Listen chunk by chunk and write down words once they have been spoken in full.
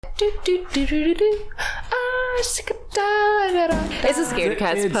It's a Scared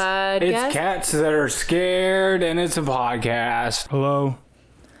Cats podcast. It's cats that are scared, and it's a podcast. Hello.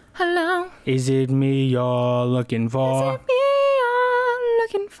 Hello. Is it me you're looking for? Is it me you're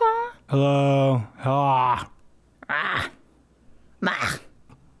looking for? Hello.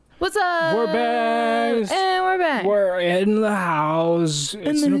 What's up? We're back. And we're back. We're in the house.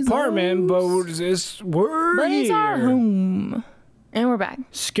 It's an apartment, but it's here. our home. And we're back.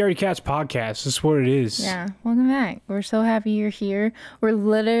 Scary Cats podcast. That's what it is. Yeah, welcome back. We're so happy you're here. We're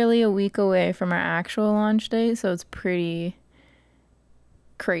literally a week away from our actual launch date, so it's pretty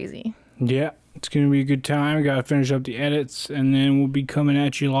crazy. Yeah, it's going to be a good time. We got to finish up the edits, and then we'll be coming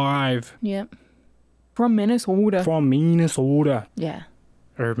at you live. Yep. From Minnesota. Yeah.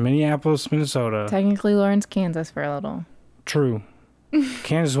 Or Minneapolis, Minnesota. Technically Lawrence, Kansas for a little. True.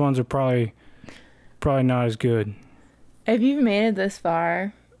 Kansas ones are probably not as good. If you've made it this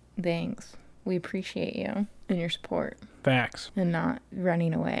far, thanks. We appreciate you and your support. Facts. And not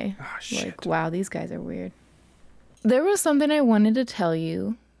running away. Oh, shit. Like, wow, these guys are weird. There was something I wanted to tell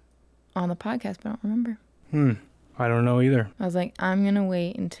you on the podcast, but I don't remember. I don't know either. I was like, I'm going to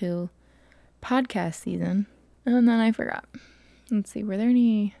wait until podcast season. And then I forgot. Let's see, were there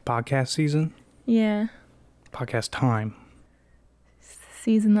any... Podcast season? Yeah. Podcast time.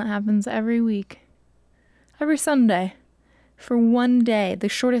 Season that happens every week. Every Sunday. For one day. The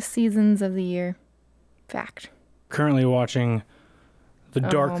shortest seasons of the year. Fact. Currently watching the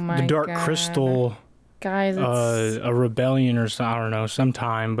Dark Crystal. Guys, it's... a rebellion or something. I don't know,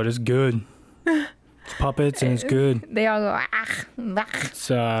 sometime, but it's good. It's puppets and it's good. They all go, It's,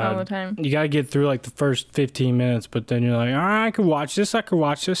 all the time. You gotta get through like the first 15 minutes, but then you're like, all right, I could watch this. You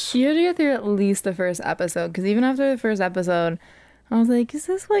have to get through at least the first episode, because even after the first episode, I was like, is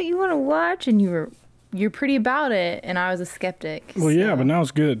this what you want to watch? And you're pretty about it, and I was a skeptic. Well, yeah, but now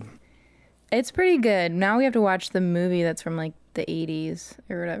it's good. It's pretty good. Now we have to watch the movie that's from like the 80s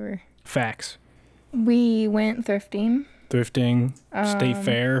or whatever. Facts. We went thrifting. State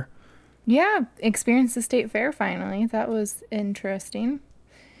fair. Yeah, experienced the state fair finally. That was interesting.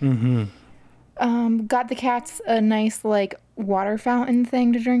 Got the cats a nice like water fountain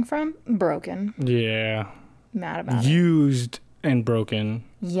thing to drink from. Broken. Yeah. Mad about it. Used and broken.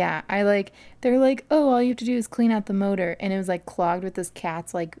 Yeah, they're like, oh, all you have to do is clean out the motor, and it was like clogged with this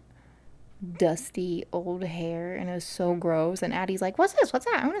cat's like dusty old hair, and it was so gross. And Addie's like, what's this? What's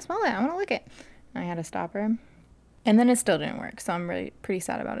that? I want to smell it. I want to lick it. And I had to stop her. And then it still didn't work, so I'm really pretty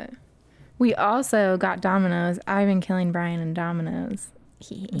sad about it. We also got Domino's. I've been killing Brian in Domino's.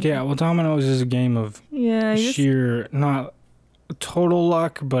 Yeah, well, Domino's is a game of sheer, not total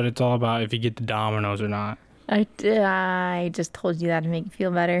luck, but it's all about if you get the Domino's or not. I just told you that to make you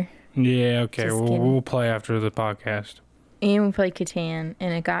feel better. Yeah, okay. We'll play after the podcast. And we played Catan,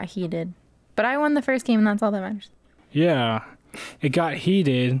 and it got heated. But I won the first game, and that's all that matters. Yeah, it got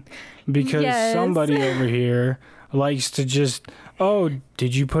heated because somebody over here likes to just... Oh,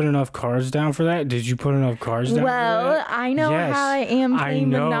 did you put enough cards down for that? Did you put enough cards down for that? Well, I know how I am playing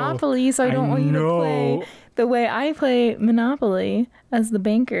Monopoly, so I don't want you to play the way I play Monopoly as the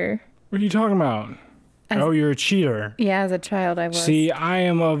banker. What are you talking about? You're a cheater. Yeah, as a child I was. See, I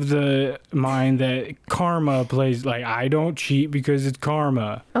am of the mind that karma plays, like, I don't cheat because it's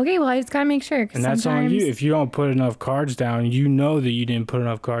karma. Okay, well, I just gotta make sure. And that's on you. If you don't put enough cards down, you know that you didn't put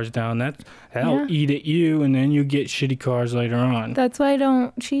enough cards down. That'll eat at you, and then you get shitty cards later on. That's why I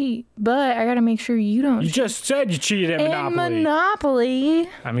don't cheat. But I gotta make sure you don't cheat. You just said you cheated at Monopoly. Monopoly.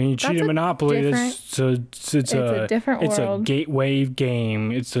 I mean, you cheated at Monopoly. It's a different world. It's a gateway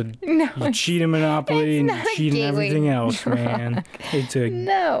game. You cheat at Monopoly and you cheat in everything else, man. It's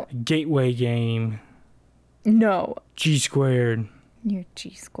a gateway game. No. G squared. You're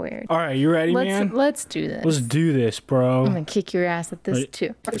G squared. All right, you ready, man? Let's do this. Let's do this, bro. I'm gonna kick your ass at this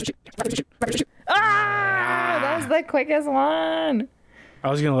too. That was the quickest one. I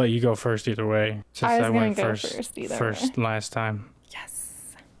was gonna let you go first either way, since I went first last time.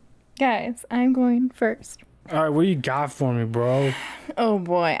 Yes, guys, I'm going first. All right, what do you got for me, bro? Oh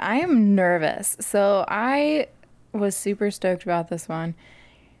boy, I am nervous. So I was super stoked about this one.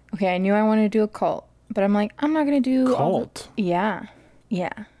 Okay, I knew I wanted to do a cult. But I'm like, I'm not going to do... Cult? Yeah.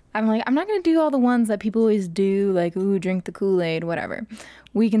 I'm like, I'm not going to do all the ones that people always do, like, ooh, drink the Kool-Aid, whatever.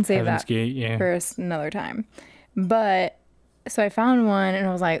 We can save Heaven's that Gate, for another time. But, so I found one, and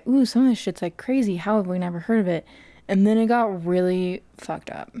I was like, ooh, some of this shit's, like, crazy. How have we never heard of it? And then it got really fucked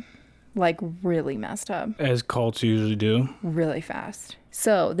up. Like, really messed up. As cults usually do. Really fast.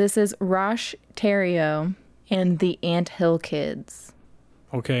 So, this is Roch, Theriault, and the Ant Hill Kids.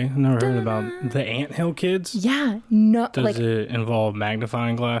 Okay, I've never heard about the Anthill Kids. Yeah, no. Does it involve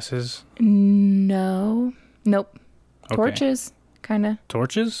magnifying glasses? No. Nope. Okay. Torches, kind of.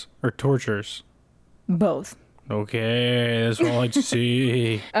 Torches or tortures? Both. Okay, that's what I like to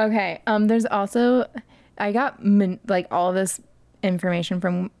see. Okay, there's also, I got all this information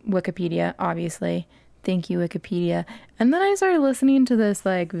from Wikipedia, obviously. Thank you, Wikipedia. And then I started listening to this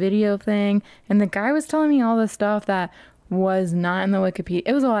like video thing, and the guy was telling me all this stuff that was not in the Wikipedia.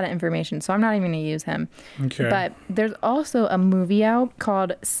 It was a lot of information, so I'm not even going to use him. Okay. But there's also a movie out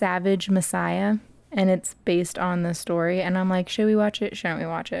called Savage Messiah, and it's based on this story. And I'm like, should we watch it? Shouldn't we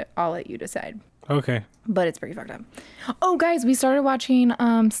watch it? I'll let you decide. Okay. But it's pretty fucked up. Oh, guys, we started watching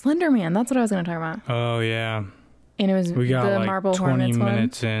Slender Man. That's what I was going to talk about. Oh, yeah. And it was we got the like Marble 20 Hornets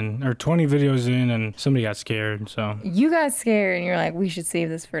minutes in, or 20 videos in, and somebody got scared, so. You got scared, and you're like, we should save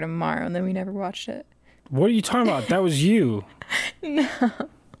this for tomorrow, and then we never watched it. What are you talking about? That was you. No.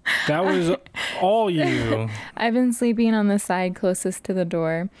 That was all you. I've been sleeping on the side closest to the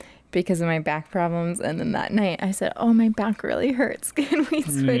door because of my back problems, and then that night I said, oh, my back really hurts. Can we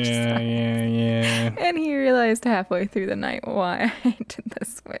switch sides? Yeah. And he realized halfway through the night why I did the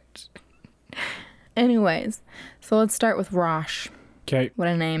switch. Anyways, so let's start with Roch. Okay. What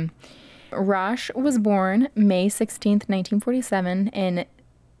a name. Roch was born May 16th, 1947 in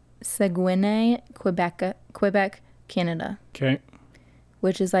Saguenay, Quebec, Canada. Okay.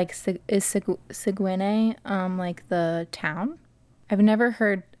 Which is like, is Saguenay like the town? I've never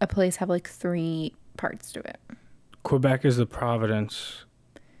heard a place have like 3 parts to it. Quebec is the province.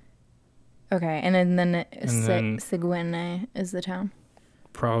 Okay, and then Saguenay is the town?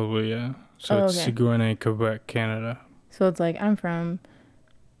 Probably, yeah. So it's Saguenay, Quebec, Canada. So it's like, I'm from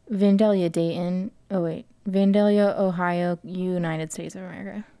Vandalia, Ohio, United States of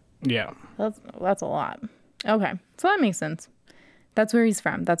America. Yeah. That's a lot. Okay, so that makes sense. That's where he's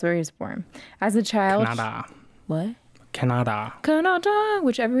from. That's where he's born. As a child... Canada. What? Canada.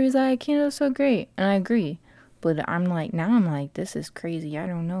 Whichever is like, Canada's so great. And I agree. But I'm like, this is crazy. I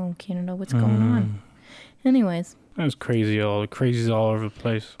don't know, Canada, what's going on? Anyways. That's crazy. Crazies all over the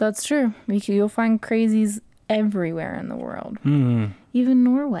place. That's true. You'll find crazies everywhere in the world. Mm. Even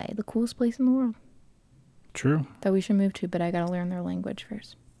Norway, the coolest place in the world. True. That we should move to, but I gotta learn their language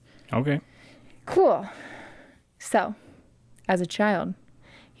first. Okay. Cool. So, as a child,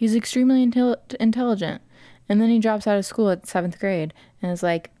 he's extremely intelligent. And then he drops out of school at 7th grade and is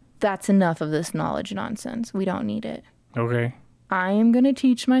like, that's enough of this knowledge nonsense. We don't need it. Okay. I am going to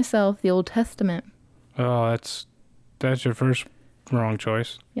teach myself the Old Testament. Oh, that's your first wrong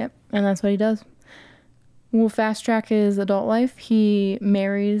choice. Yep. And that's what he does. We'll fast track his adult life. He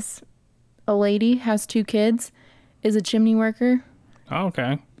marries a lady, has 2 kids, is a chimney worker. Oh,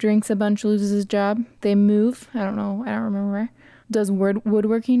 okay. Drinks a bunch, loses his job. They move. I don't remember where. Does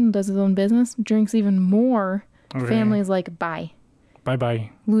woodworking, does his own business. Drinks even more. Okay. Family's like, bye. Bye-bye.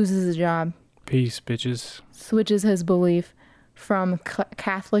 Loses his job. Peace, bitches. Switches his belief from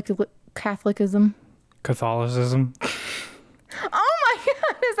Catholicism. Catholicism. Oh my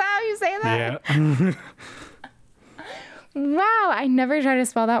God, is that how you say that? Yeah. Wow, I never tried to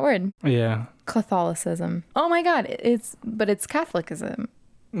spell that word. Yeah. Catholicism. Oh my God, it's Catholicism.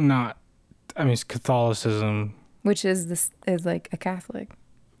 It's Catholicism. Which is like a Catholic.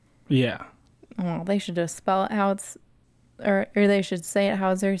 Yeah. Well, they should just spell it how it's, or they should say it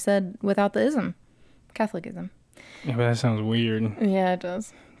how it's said without the ism. Catholicism. Yeah, but that sounds weird. Yeah, it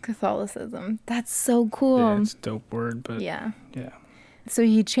does. Catholicism. That's so cool. Yeah, it's a dope word, but... Yeah. Yeah. So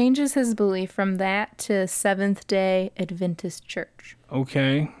he changes his belief from that to Seventh-day Adventist Church.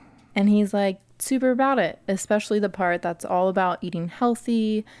 Okay. And he's like super about it, especially the part that's all about eating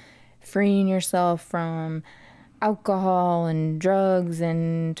healthy, freeing yourself from alcohol and drugs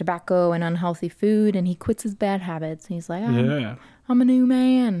and tobacco and unhealthy food. And he quits his bad habits. And he's like, I'm a new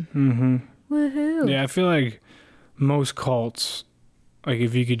man. Mm-hmm. Woohoo. Yeah, I feel like most cults, like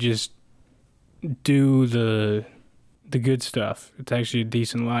if you could just do the good stuff, it's actually a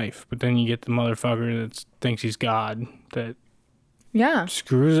decent life. But then you get the motherfucker that thinks he's God that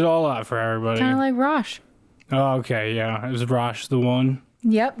screws it all up for everybody. Kind of like Roch. Oh, okay, yeah. Is Roch the one?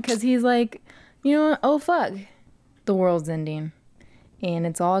 Yep, because he's like, you know what? Oh, fuck. The world's ending. And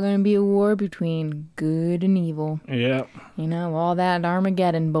it's all going to be a war between good and evil. Yep. You know, all that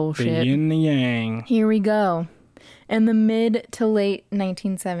Armageddon bullshit. The yin and the yang. Here we go. In the mid to late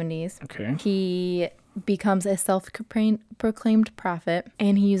 1970s, he becomes a self-proclaimed prophet,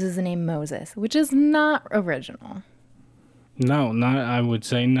 and he uses the name Moses, which is not original. No, I would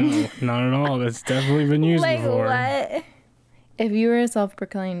say no. Not at all. That's definitely been used before. Like what? If you were a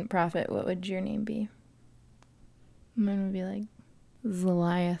self-proclaimed prophet, what would your name be? Mine would be like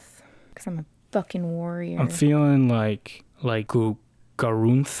Zeliath. Because I'm a fucking warrior. I'm feeling like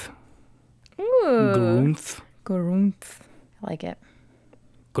Garunth. Ooh. Garunth. Garunth. I like it.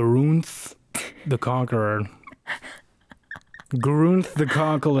 Garunth the Conqueror. Garunth the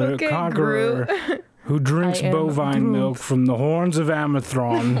Conqueror who drinks bovine milk from the horns of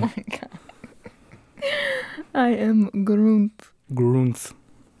Amathron. Oh my god. I am Garunth. Garunth.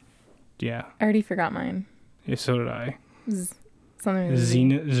 Yeah. I already forgot mine. Yeah, so did I. Something.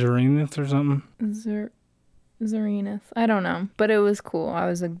 Zenith or something? Zarenith. I don't know. But it was cool. I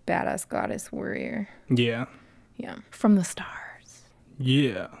was a badass goddess warrior. Yeah. Yeah. From the stars.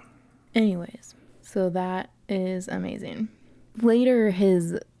 Yeah. Anyways. So that is amazing. Later,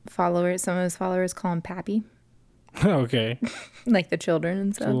 some of his followers call him Pappy. Okay. Like the children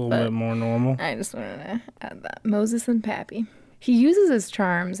and stuff. It's a little bit more normal. I just wanted to add that. Moses and Pappy. He uses his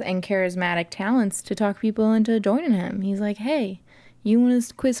charms and charismatic talents to talk people into joining him. He's like, hey, you want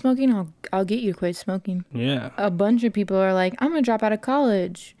to quit smoking? I'll get you to quit smoking. Yeah. A bunch of people are like, I'm going to drop out of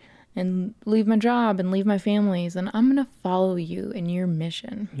college and leave my job and leave my families, and I'm going to follow you in your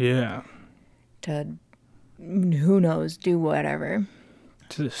mission. Yeah. To, who knows, do whatever.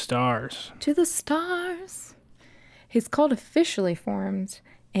 To the stars. To the stars. His cult officially formed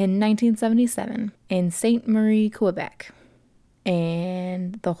in 1977 in Ste. Marie, Quebec.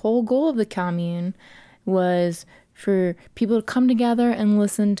 And the whole goal of the commune was for people to come together and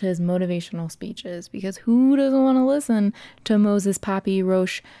listen to his motivational speeches. Because who doesn't want to listen to Moses, Pappy,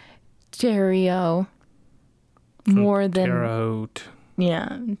 Roch, Theriault more than... Theriault.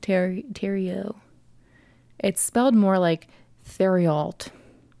 Yeah, Theriault. It's spelled more like Theriault.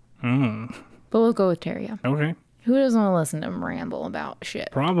 But we'll go with Theriault. Okay. Who doesn't want to listen to him ramble about shit?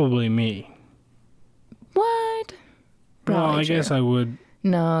 Probably me. What? Well, I guess I would.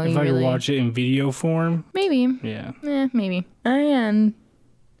 No, if I could watch it in video form. Maybe. Yeah. Maybe. And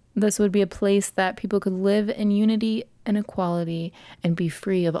this would be a place that people could live in unity and equality and be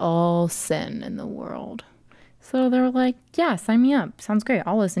free of all sin in the world. So they're like, yeah, sign me up. Sounds great.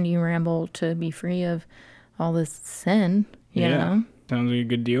 I'll listen to you ramble to be free of all this sin. You know? Sounds like a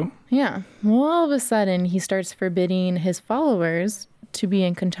good deal. Yeah. Well, all of a sudden, he starts forbidding his followers to be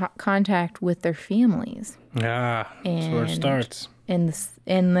in contact with their families. Ah, that's where it starts. And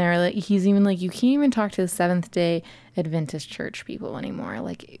they're like, he's even like, you can't even talk to the Seventh-day Adventist church people anymore.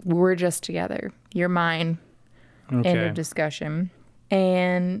 Like, we're just together. You're mine. Okay. End of discussion.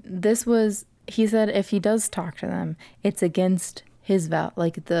 And this was, he said, if he does talk to them, it's against his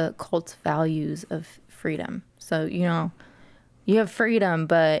the cult's values of freedom. So, you know, you have freedom,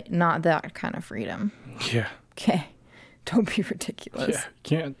 but not that kind of freedom. Yeah. Okay. Don't be ridiculous.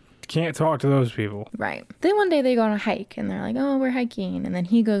 Yeah. Can't talk to those people. Right. Then one day they go on a hike and they're like, oh, we're hiking. And then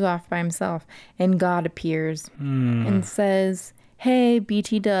he goes off by himself and God appears and says, hey,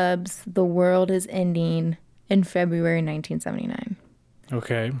 BT dubs, the world is ending in February 1979.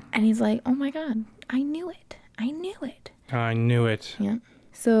 Okay. And he's like, oh my God, I knew it. I knew it. I knew it. Yeah.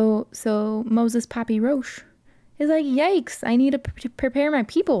 So Moses Pappy Roch is like, yikes, I need to prepare my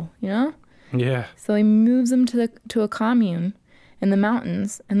people, you know? Yeah. So he moves them to a commune in the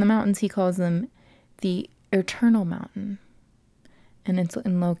mountains. And the mountains, he calls them the Eternal Mountain. And it's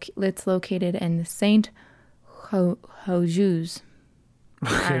located in Saint Hojus.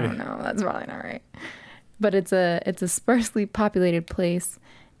 Okay. I don't know. That's probably not right. But it's a sparsely populated place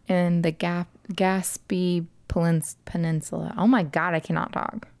in the Gaspé Peninsula. Oh my God, I cannot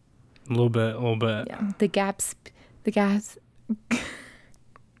talk. A little bit. Yeah. The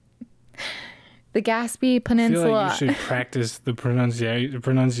Gaspé Peninsula. I feel like you should practice the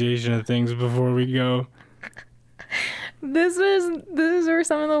pronunciation of things before we go. These were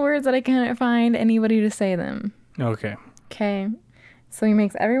some of the words that I couldn't find anybody to say them. Okay. So he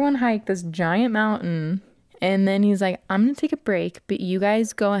makes everyone hike this giant mountain, and then he's like, I'm going to take a break, but you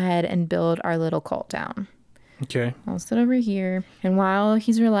guys go ahead and build our little cult down. Okay. I'll sit over here. And while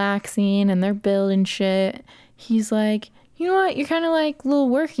he's relaxing and they're building shit, he's like, you know what? You're kind of like little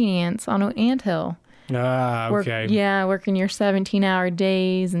working ants on an anthill. Ah, okay. Working your 17-hour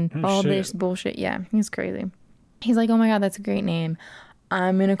days and this bullshit. Yeah, he's crazy. He's like, oh my God, that's a great name.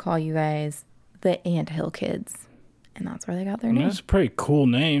 I'm going to call you guys the Anthill Kids. And that's where they got their name. That's a pretty cool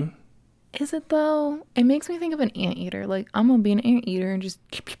name. Is it though? It makes me think of an anteater. Like, I'm going to be an anteater and just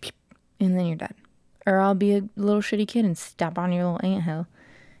and then you're dead. Or I'll be a little shitty kid and step on your little anthill.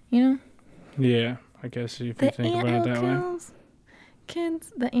 You know? Yeah, I guess if you think about it that way.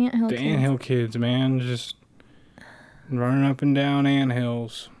 Kids, the anthill kids. The anthill kids, man. Just running up and down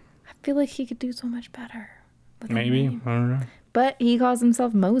anthills. I feel like he could do so much better. Maybe. I don't know. But he calls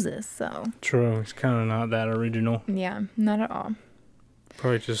himself Moses, so. True. He's kind of not that original. Yeah, not at all.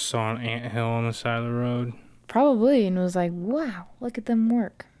 Probably just saw an anthill on the side of the road. Probably, and was like, wow, look at them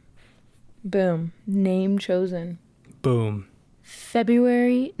work. Boom. Name chosen. Boom.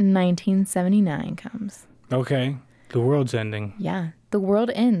 February 1979 comes. Okay. The world's ending. Yeah. The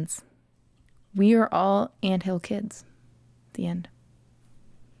world ends. We are all anthill kids. The end.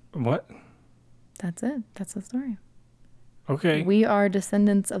 What? That's it. That's the story. Okay. We are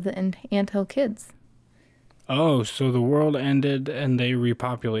descendants of the anthill kids. Oh, so the world ended and they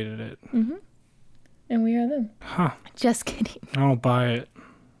repopulated it. Mm-hmm. And we are them. Huh. Just kidding. I'll buy it.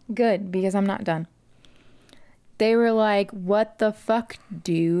 Good, because I'm not done. They were like, what the fuck,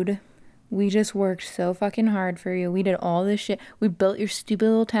 dude? We just worked so fucking hard for you. We did all this shit. We built your stupid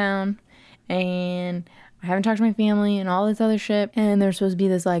little town. And I haven't talked to my family and all this other shit. And there's supposed to be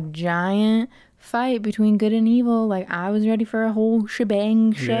this like giant fight between good and evil. Like, I was ready for a whole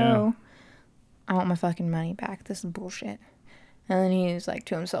shebang show. Yeah. I want my fucking money back. This is bullshit. And then he was like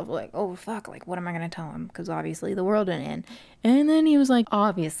to himself, like, oh, fuck, like, what am I going to tell him? Because obviously the world didn't end. And then he was like,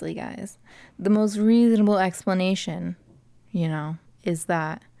 obviously, guys, the most reasonable explanation, you know, is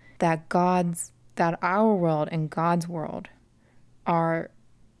that our world and God's world are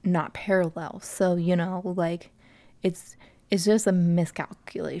not parallel. So, you know, like, it's just a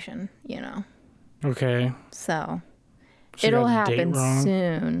miscalculation, you know. Okay. So it'll happen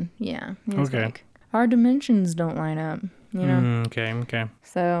soon. Yeah. Okay. Like, our dimensions don't line up. You know? Okay.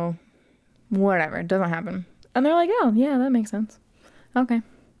 So, whatever. It doesn't happen. And they're like, oh, yeah, that makes sense. Okay.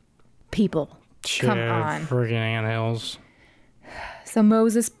 People. Come on. Friggin' anthills. So,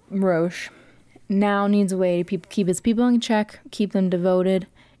 Moses Roch now needs a way to keep his people in check, keep them devoted,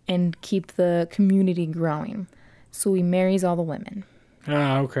 and keep the community growing. So, he marries all the women.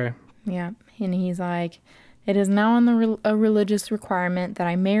 Ah, okay. Yeah. And he's like, it is now on a religious requirement that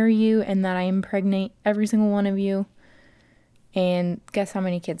I marry you and that I impregnate every single one of you. And guess how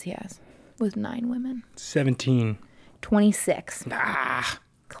many kids he has? With 9 women. 17. 26. Ah.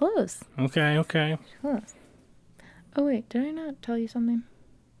 Close. Okay. Close. Oh, wait. Did I not tell you something?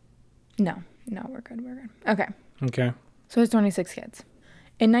 No, we're good. Okay. So it's 26 kids.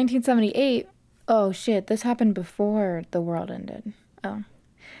 In 1978, oh, shit, this happened before the world ended. Oh.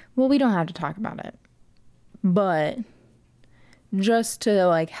 Well, we don't have to talk about it. But just to,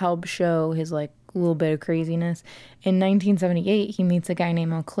 like, help show his, like, little bit of craziness, in 1978 he meets a guy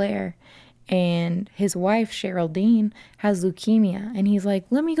named Auclair, and his wife Cheryl Dean has leukemia, and he's like,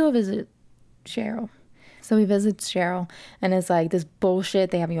 let me go visit Cheryl. So he visits Cheryl, and it's like this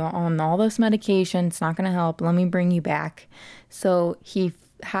bullshit, they have you on all this medication, it's not gonna help, let me bring you back. So he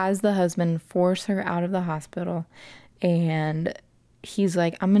has the husband force her out of the hospital, and he's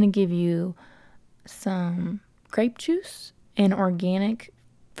like, I'm gonna give you some grape juice and organic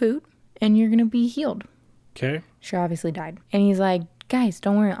food, and you're going to be healed. Okay. She obviously died. And he's like, guys,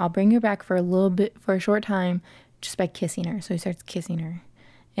 don't worry. I'll bring her back for a short time, just by kissing her. So he starts kissing her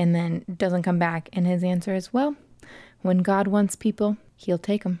and then doesn't come back. And his answer is, well, when God wants people, he'll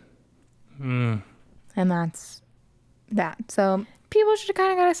take them. And that's that. So people should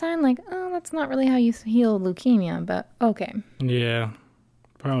kind of got a sign like, oh, that's not really how you heal leukemia, but okay. Yeah.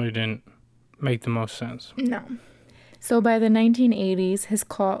 Probably didn't make the most sense. No. So by the 1980s, his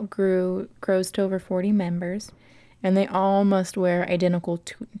cult grows to over 40 members, and they all must wear identical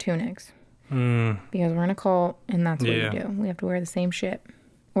tunics. Because we're in a cult, and that's what we do. We have to wear the same shit,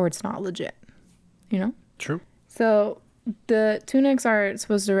 or it's not legit. You know? True. So the tunics are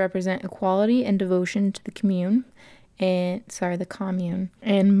supposed to represent equality and devotion to the commune, and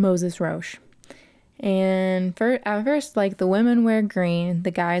Moses Roch. And at first, like, the women wear green,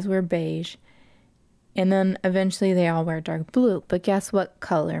 the guys wear beige. And then eventually they all wear dark blue. But guess what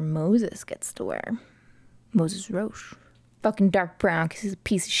color Moses gets to wear? Moses Roch. Fucking dark brown because he's a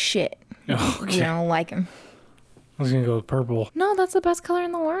piece of shit. Okay. You don't like him. I was going to go with purple. No, that's the best color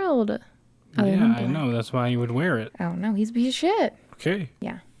in the world. Yeah, I know. That's why you would wear it. Oh, no. He's a piece of shit. Okay.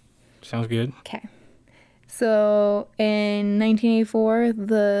 Yeah. Sounds good. Okay. So in 1984,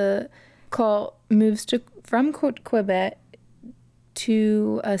 the cult moves from Quebec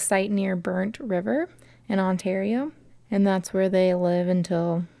to a site near Burnt River in Ontario, and that's where they live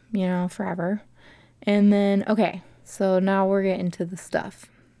until, you know, forever. And then, okay, so now we're getting to the stuff.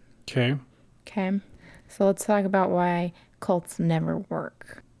 Okay, so let's talk about why cults never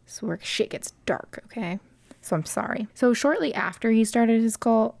work. So where shit gets dark, okay? So I'm sorry. So shortly after he started his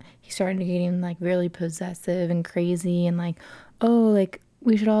cult, he started getting, like, really possessive and crazy and, like, oh, like,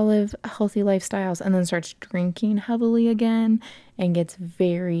 we should all live healthy lifestyles, and then starts drinking heavily again and gets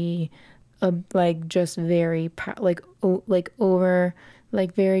very, very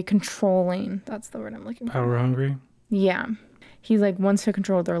controlling. That's the word I'm looking for. Power hungry? Yeah. He's like wants to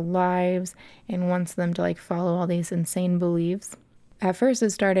control their lives and wants them to like follow all these insane beliefs. At first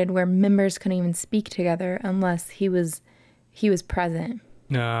it started where members couldn't even speak together unless he was present.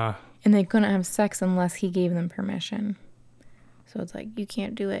 And they couldn't have sex unless he gave them permission. So it's like, you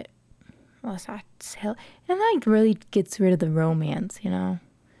can't do it unless I tell. And like really gets rid of the romance, you know?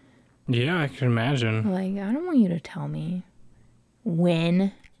 Yeah, I can imagine. Like, I don't want you to tell me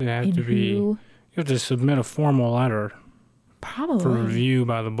when you have to submit a formal letter. Probably. For review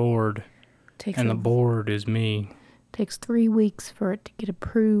by the board. The board is me. Takes 3 weeks for it to get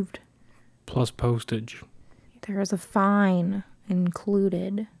approved. Plus postage. There is a fine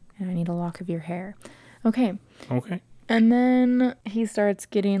included. And I need a lock of your hair. Okay. And then he starts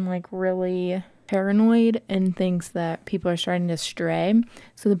getting like really paranoid and thinks that people are starting to stray.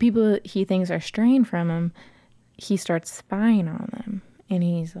 So the people he thinks are straying from him, he starts spying on them. And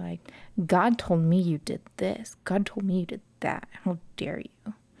he's like, God told me you did this. God told me you did that. How dare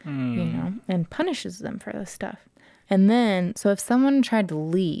you? You know, and punishes them for this stuff. And then, so if someone tried to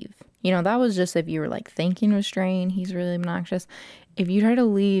leave, you know, that was just if you were like thinking was straying, he's really obnoxious. If you try to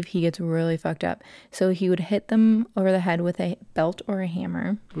leave, he gets really fucked up. So he would hit them over the head with a belt or a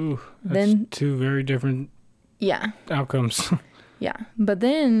hammer. Ooh, that's two very different outcomes. Yeah. But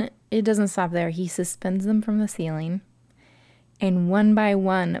then it doesn't stop there. He suspends them from the ceiling and one by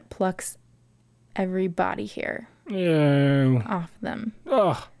one plucks every body hair off them.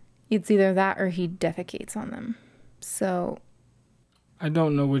 Ugh. It's either that or he defecates on them. So I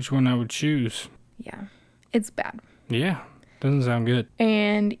don't know which one I would choose. Yeah. It's bad. Yeah. Doesn't sound good.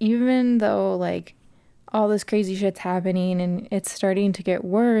 And even though like all this crazy shit's happening and it's starting to get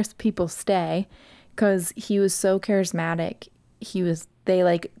worse, people stay because he was so charismatic. They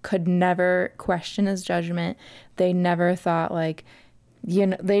like could never question his judgment. They never thought like, you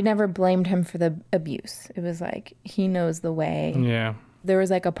know, they never blamed him for the abuse. It was like, he knows the way. Yeah. There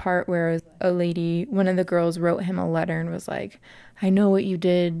was like a part where a lady, one of the girls wrote him a letter and was like, I know what you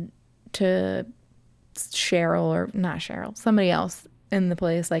did to Cheryl, or not Cheryl, somebody else in the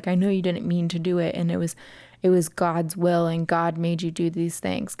place. Like, I know you didn't mean to do it. And it was God's will and God made you do these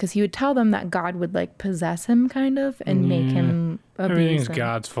things. Because he would tell them that God would like possess him kind of and make him abuse Everything's him.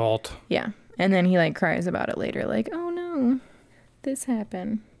 God's fault. Yeah. And then he like cries about it later. Like, oh no, this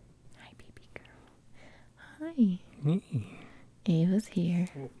happened. Hi, baby girl. Hi. Ava's here.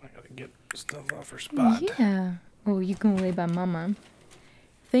 Oh, I gotta get stuff off her spot. Yeah. Oh, you can lay by mama.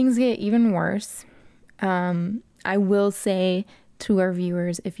 Things get even worse. I will say to our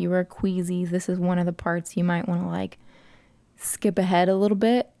viewers, if you are queasy, this is one of the parts you might want to like skip ahead a little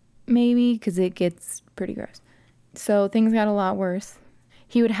bit, maybe, because it gets pretty gross. So things got a lot worse.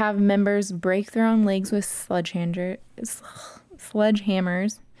 He would have members break their own legs with sledgehammers,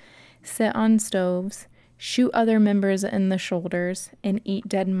 sit on stoves, shoot other members in the shoulders, and eat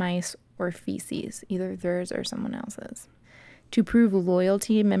dead mice or feces, either theirs or someone else's. To prove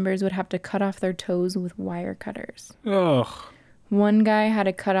loyalty, members would have to cut off their toes with wire cutters. Ugh. One guy had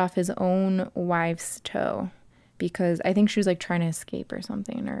to cut off his own wife's toe because I think she was like trying to escape or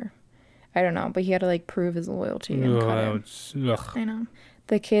something, or I don't know, but he had to like prove his loyalty and cut her. I know.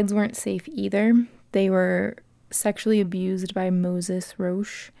 The kids weren't safe either. They were sexually abused by Moses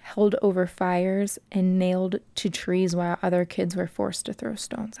Roch, held over fires, and nailed to trees while other kids were forced to throw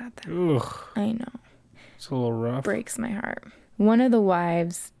stones at them. Ugh. I know. It's a little rough. Breaks my heart. One of the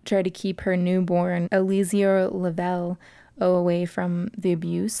wives tried to keep her newborn, Elisa Lavelle, away from the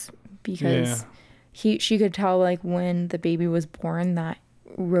abuse because she could tell like when the baby was born that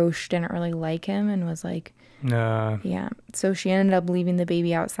Roch didn't really like him and was like, yeah. So she ended up leaving the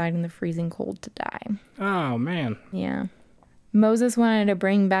baby outside in the freezing cold to die. Oh, man. Yeah. Moses wanted to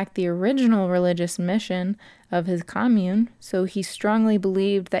bring back the original religious mission of his commune, so he strongly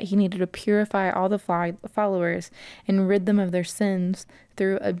believed that he needed to purify all the followers and rid them of their sins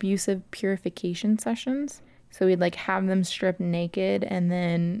through abusive purification sessions. So he'd like have them stripped naked and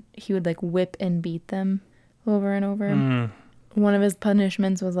then he would like whip and beat them over and over. One of his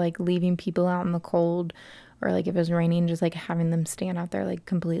punishments was like leaving people out in the cold, or like if it was raining, just like having them stand out there like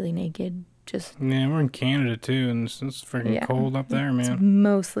completely naked. Yeah, we're in Canada too, and it's freaking cold up there, man. It's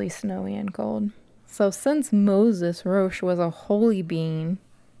mostly snowy and cold. So since Moses Roch was a holy being,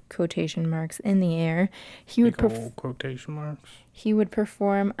 quotation marks in the air, he would quotation marks. He would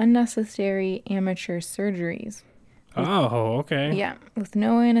perform unnecessary amateur surgeries. Oh, okay. Yeah, with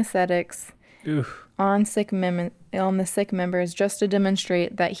no anesthetics. Oof. On the sick members, just to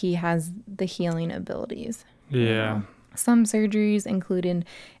demonstrate that he has the healing abilities. Yeah. You know? Some surgeries included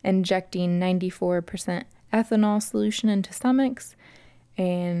injecting 94% ethanol solution into stomachs,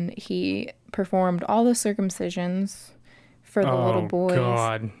 and he performed all the circumcisions for the little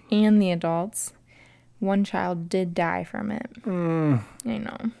boys and the adults. One child did die from it. I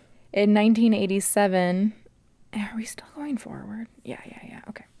know. In 1987, are we still going forward? Yeah.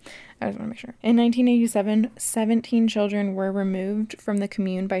 Okay. I just want to make sure. In 1987, 17 children were removed from the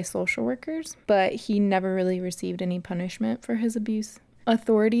commune by social workers, but he never really received any punishment for his abuse.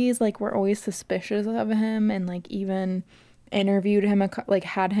 Authorities, were always suspicious of him and, even interviewed him,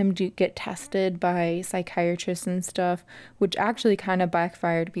 had him get tested by psychiatrists and stuff, which actually kind of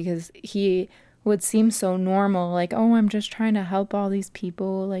backfired because he would seem so normal, oh, I'm just trying to help all these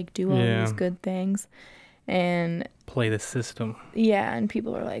people, do all these good things. And play the system. Yeah, and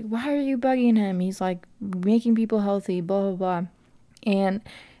people are like, why are you bugging him? He's making people healthy, blah, blah, blah. And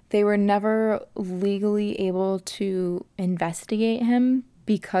they were never legally able to investigate him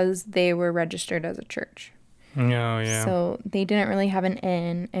because they were registered as a church. Oh, yeah. So they didn't really have an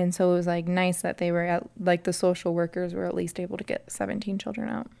in. And so it was nice that they were the social workers were at least able to get 17 children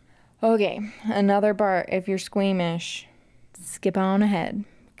out. Okay, another part. If you're squeamish, skip on ahead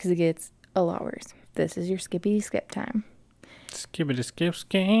because it gets a lot worse. This is your skippity skip time. Skippity skip.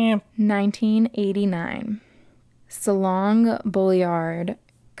 1989. Salong Bolliard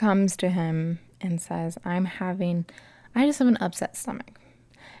comes to him and says, I just have an upset stomach.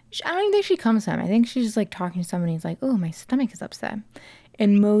 I don't even think she comes to him. I think she's just talking to somebody. He's like, oh, my stomach is upset.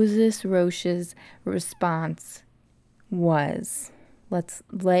 And Moses Roch's response was, let's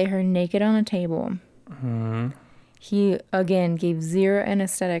lay her naked on a table. Mm-hmm. He, again, gave zero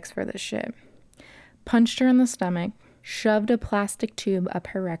anesthetics for this shit. Punched her in the stomach, shoved a plastic tube up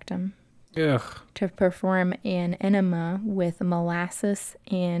her rectum. Ugh. To perform an enema with molasses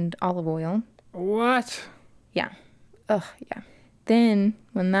and olive oil. What? Yeah. Ugh, yeah. Then,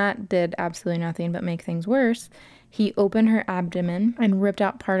 when that did absolutely nothing but make things worse, he opened her abdomen and ripped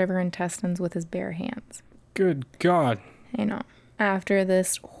out part of her intestines with his bare hands. Good God. I know. After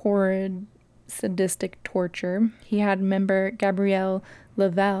this horrid, sadistic torture, he had member Gabrielle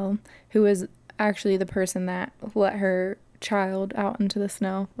Lavelle, who was actually the person that let her child out into the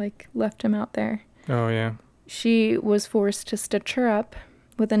snow, left him out there. Oh, yeah. She was forced to stitch her up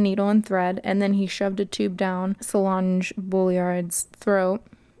with a needle and thread, and then he shoved a tube down Solange Bolliard's throat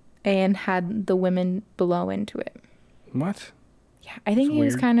and had the women blow into it. What? Yeah, I think he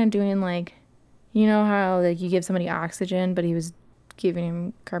was kind of doing you know how you give somebody oxygen, but he was giving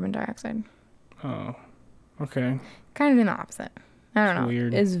him carbon dioxide. Oh, okay. Kind of doing the opposite. I don't know.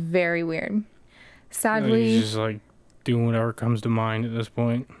 Weird. It's very weird. Sadly, he's just doing whatever comes to mind at this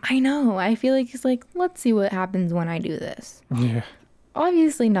point. I know. I feel like he's let's see what happens when I do this. Yeah.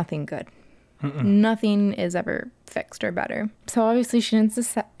 Obviously, nothing good. Mm-mm. Nothing is ever fixed or better. So obviously, she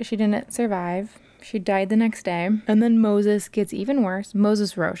didn't survive. She died the next day. And then Moses gets even worse.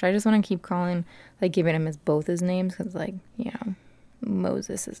 Moses Roch. I just want to keep calling, giving him both his names because,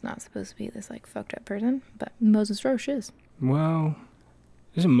 Moses is not supposed to be this, fucked up person. But Moses Roch is. Well,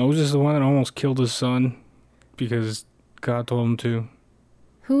 isn't Moses the one that almost killed his son because God told him to?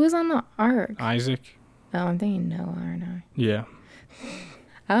 Who was on the ark? Isaac. Oh, I'm thinking Noah, aren't I? Yeah.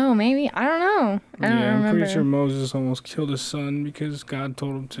 Oh, maybe. I don't know. I don't remember. I'm pretty sure Moses almost killed his son because God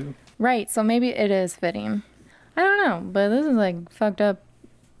told him to. Right, so maybe it is fitting. I don't know, but this is fucked up.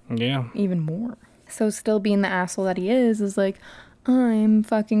 Yeah. Even more. So still being the asshole that he is I'm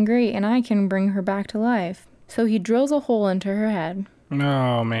fucking great and I can bring her back to life. So he drills a hole into her head.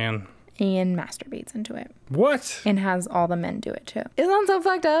 Oh, man. And masturbates into it. What? And has all the men do it too. Isn't that so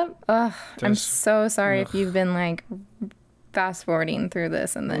fucked up? Ugh. I'm so sorry if you've been fast forwarding through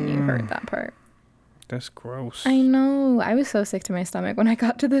this and then you heard that part. That's gross. I know. I was so sick to my stomach when I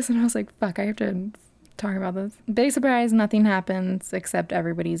got to this and I was like, fuck, I have to talk about this. Big surprise, nothing happens except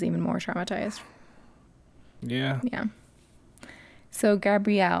everybody's even more traumatized. Yeah. Yeah. So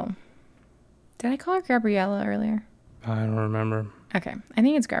Gabrielle. Did I call her Gabriella earlier? I don't remember. Okay. I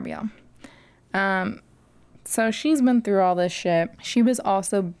think it's Gabrielle. So she's been through all this shit. She was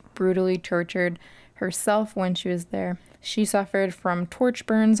also brutally tortured herself when she was there. She suffered from torch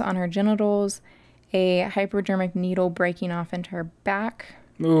burns on her genitals, a hypodermic needle breaking off into her back,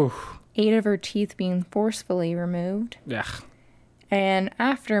 Oof. 8 of her teeth being forcefully removed. Yeah. And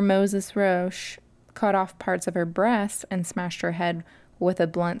after Moses Roch cut off parts of her breast and smashed her head with a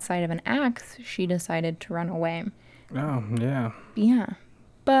blunt side of an axe, she decided to run away. Oh, yeah. Yeah.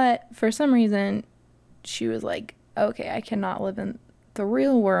 But for some reason, she was like, okay, I cannot live in the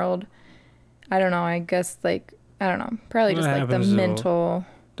real world. I don't know. I guess, I don't know. Probably just, the mental...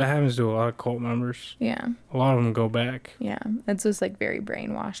 That happens to a lot of cult members. Yeah. A lot of them go back. Yeah. It's just, very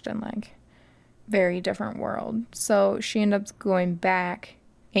brainwashed and, very different world. So she ended up going back,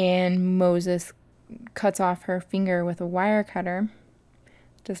 and Moses cuts off her finger with a wire cutter.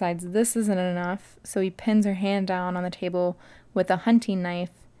 Decides this isn't enough, so he pins her hand down on the table with a hunting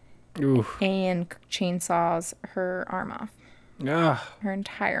knife. Oof. And chainsaws her arm off. Ah. Her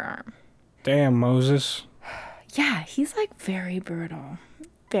entire arm. Damn, Moses. Yeah, he's like very brutal.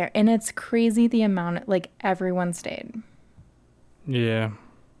 And it's crazy the amount, like, everyone stayed. Yeah.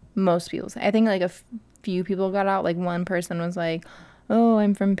 Most people. I think like a few people got out. Like one person was like, oh,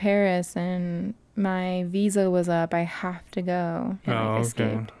 I'm from Paris and my visa was up. I have to go. And like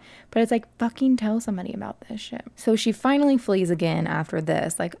escaped. Okay. But it's like, fucking tell somebody about this shit. So she finally flees again after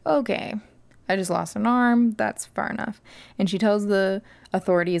this. Like, okay, I just lost an arm. That's far enough. And she tells the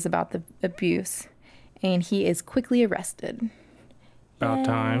authorities about the abuse. And he is quickly arrested. About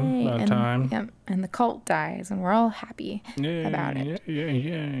time. Yeah, and the cult dies, and we're all happy about it.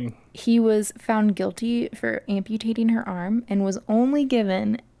 Yeah. He was found guilty for amputating her arm and was only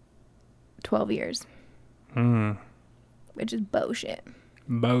given 12 years. Which is bullshit.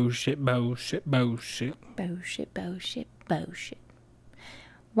 Bullshit.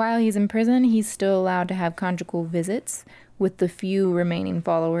 While he's in prison, he's still allowed to have conjugal visits with the few remaining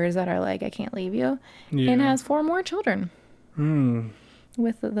followers that are like, I can't leave you. Yeah. And has 4 more children.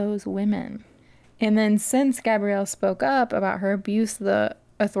 With those women. And then since Gabrielle spoke up about her abuse, the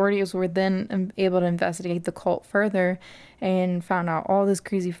authorities were then able to investigate the cult further and found out all this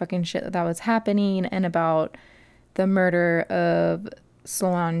crazy fucking shit that was happening and about the murder of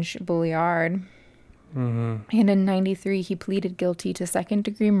Solange Bouillard. And in 93, he pleaded guilty to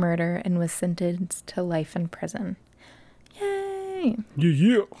second-degree murder and was sentenced to life in prison. Yay!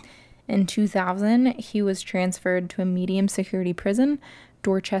 Yeah. In 2000, he was transferred to a medium-security prison,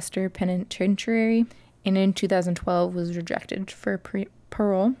 Dorchester Penitentiary, and in 2012 was rejected for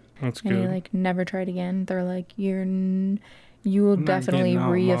parole. That's good. And he, like, never tried again. They're like, you will definitely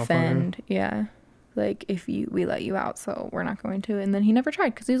reoffend. Yeah. Like, if we let you out, so we're not going to. And then he never tried,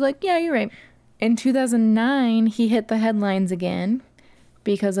 because he was like, yeah, you're right. In 2009, he hit the headlines again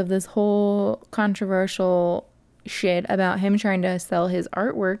because of this whole controversial shit about him trying to sell his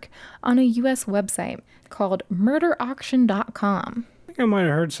artwork on a U.S. website called murderauction.com. I think I might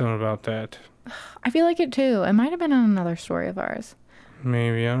have heard something about that. I feel like it too. It might have been on another story of ours.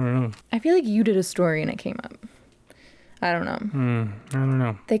 Maybe, I don't know. I feel like you did a story and it came up. I don't know. I don't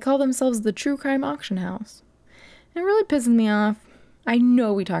know. They call themselves the True Crime Auction House. It really pisses me off. I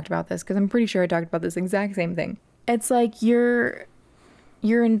know we talked about this because I'm pretty sure I talked about this exact same thing. It's like you're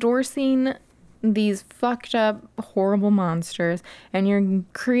endorsing these fucked up, horrible monsters, and you're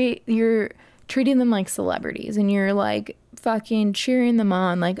treating them like celebrities, and you're like fucking cheering them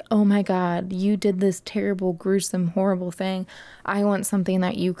on, like, oh my god, you did this terrible, gruesome, horrible thing. I want something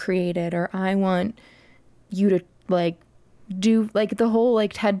that you created, or I want you to like do like the whole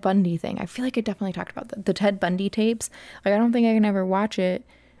like Ted Bundy thing. I feel like I definitely talked about the Ted Bundy tapes. Like, I don't think I can ever watch it.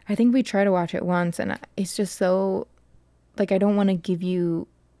 I think we tried to watch it once, and it's just so like, I don't want to give you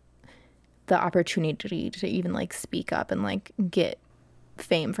the opportunity to even like speak up and like get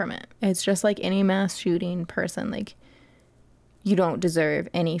fame from it. It's just like any mass shooting person, like, you don't deserve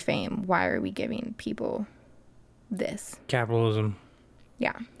any fame. Why are we giving people this? Capitalism.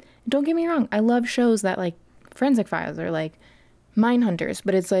 Yeah. Don't get me wrong. I love shows that like Forensic Files or like Mindhunters,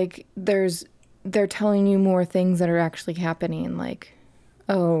 but it's like they're telling you more things that are actually happening. Like,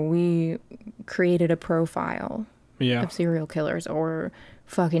 oh, we created a profile of serial killers, or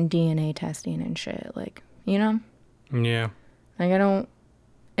fucking DNA testing and shit. Like, you know? Yeah. Like,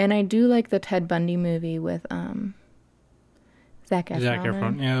 and I do like the Ted Bundy movie with Zac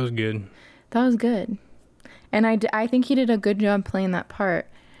Efron. Yeah, that was good. That was good. And I think he did a good job playing that part.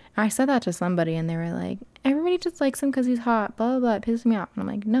 I said that to somebody and they were like, everybody just likes him because he's hot, blah, blah, blah. It pisses me off. And I'm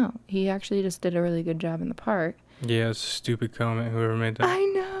like, no, he actually just did a really good job in the part. Yeah, it's a stupid comment, whoever made that. I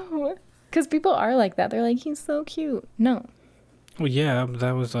know. Because people are like that. They're like, he's so cute. No. Well, yeah, but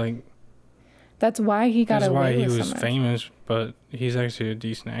that was like... That's why he got away with so much. That's why he was famous, but he's actually a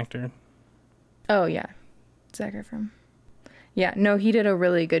decent actor. Oh, yeah. Zac Efron. Yeah, no, he did a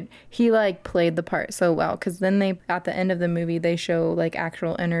really good... He, like, played the part so well. Because then at the end of the movie, they show, like,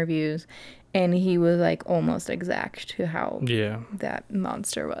 actual interviews. And he was, like, almost exact to how that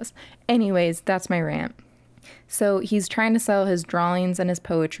monster was. Anyways, that's my rant. So he's trying to sell his drawings and his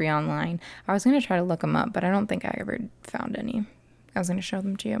poetry online. I was going to try to look them up, but I don't think I ever found any. I was going to show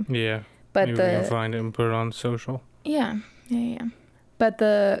them to you. Yeah. But maybe we can find it and put it on social. Yeah. But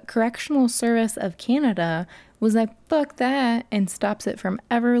the Correctional Service of Canada was like, fuck that, and stops it from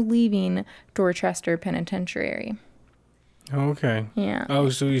ever leaving Dorchester Penitentiary. Okay. Yeah. Oh,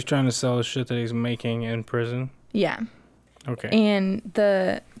 so he's trying to sell the shit that he's making in prison? Yeah. Okay. And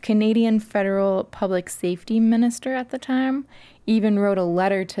the Canadian Federal Public Safety Minister at the time even wrote a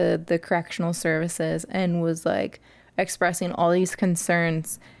letter to the correctional services and was like expressing all these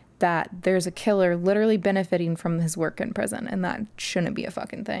concerns that there's a killer literally benefiting from his work in prison, and that shouldn't be a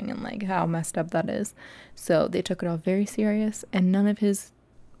fucking thing, and like how messed up that is. So they took it all very serious, and none of his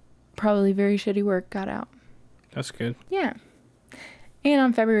probably very shitty work got out. That's good. Yeah. And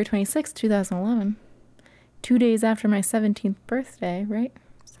on February 26, 2011, 2 days after my 17th birthday, right?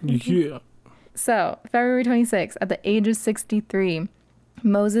 17th? Yeah. So, February 26th, at the age of 63,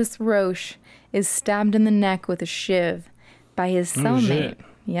 Moses Roch is stabbed in the neck with a shiv by his cellmate.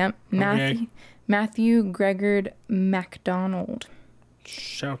 Yep. Okay. Matthew Gregor MacDonald.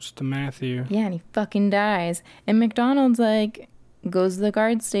 Shouts to Matthew. Yeah, and he fucking dies. And MacDonald's like, goes to the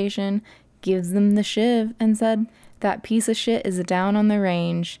guard station, gives them the shiv, and said, "That piece of shit is down on the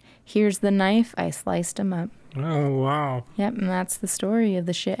range. Here's the knife. I sliced him up." Oh, wow. Yep, and that's the story of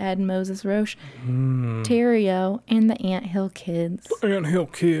the shithead Moses Roch, Theriault, and the Anthill Kids. The Anthill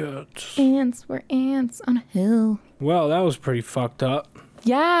Kids. Ants were ants on a hill. Well, that was pretty fucked up.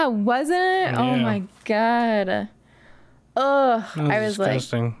 Yeah, wasn't it? Yeah. Oh my god. Ugh. I was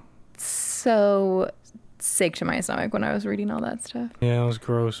disgusting. Like so sick to my stomach when I was reading all that stuff. Yeah, it was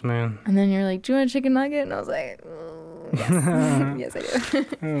gross, man. And then you're like, "Do you want a chicken nugget?" And I was like, yes. Yes, I do.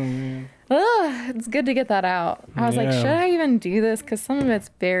 Oh, man. Ugh, it's good to get that out. I was like, should I even do this? Because some of it's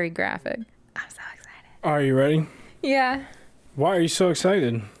very graphic. I'm so excited. Are you ready? Yeah. Why are you so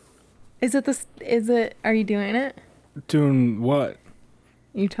excited? Are you doing it? Doing what?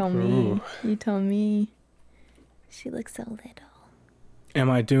 You tell me. Ooh. You tell me. She looks so little. Am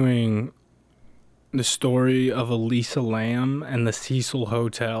I doing the story of Elisa Lam and the Cecil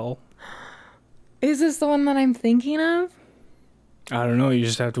Hotel? Is this the one that I'm thinking of? I don't know. You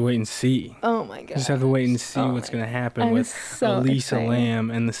just have to wait and see. Oh my god! You just have to wait and see what's going to happen with Elisa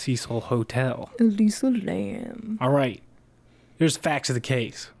Lam and the Cecil Hotel. Elisa Lam. All right. Here's the facts of the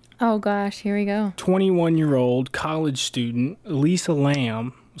case. Oh gosh, here we go. 21-year-old college student Elisa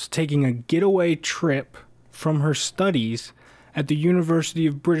Lam was taking a getaway trip from her studies at the University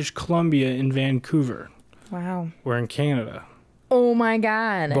of British Columbia in Vancouver. Wow. We're in Canada. Oh my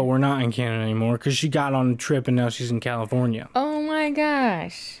god. But we're not in Canada anymore because she got on a trip and now she's in California. Oh my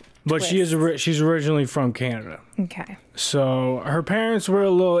gosh. But she's originally from Canada. Okay. So her parents were a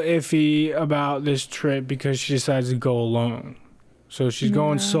little iffy about this trip because she decides to go alone. So she's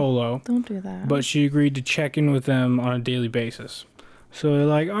going solo. Don't do that. But she agreed to check in with them on a daily basis. So they're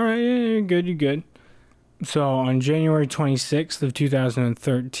like, all right, yeah, you're good. So on January 26th of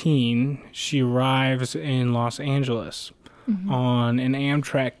 2013, she arrives in Los Angeles on an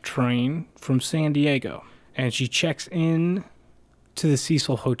Amtrak train from San Diego. And she checks in to the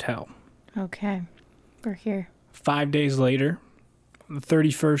Cecil Hotel. Okay. We're here. 5 days later, the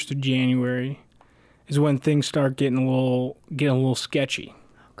 31st of January, is when things start getting a little sketchy.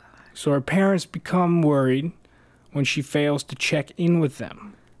 Oh god. So her parents become worried when she fails to check in with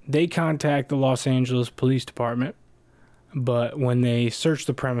them. They contact the Los Angeles Police Department, but when they search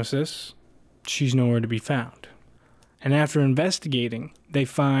the premises, she's nowhere to be found. And after investigating, they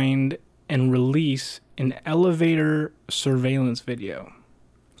find and release an elevator surveillance video.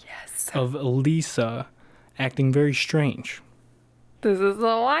 Yes. Of Elisa acting very strange. This is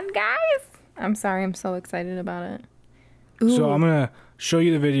the one, guys. I'm sorry, I'm so excited about it. Ooh. So I'm going to show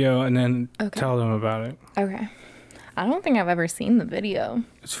you the video and then tell them about it. Okay. I don't think I've ever seen the video.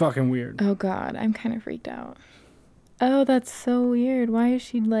 It's fucking weird. Oh god, I'm kind of freaked out. Oh, that's so weird. Why is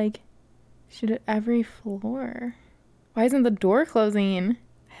she at every floor? Why isn't the door closing?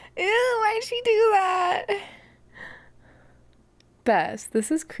 Ew, why'd she do that? Bess,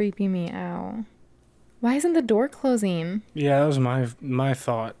 this is creeping me out. Why isn't the door closing? Yeah, that was my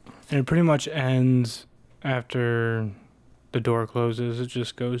thought. And it pretty much ends after the door closes. It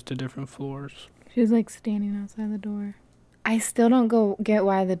just goes to different floors. She's like standing outside the door. I still don't get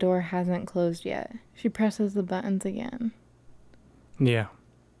why the door hasn't closed yet. She presses the buttons again. Yeah.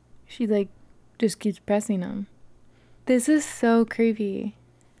 She just keeps pressing them. This is so creepy.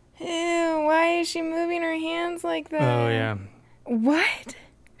 Ew, why is she moving her hands like that? Oh, yeah. What?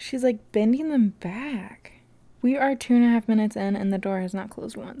 She's bending them back. We are 2.5 minutes in and the door has not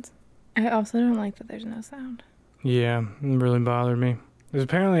closed once. I also don't like that there's no sound. Yeah, it really bothered me. Because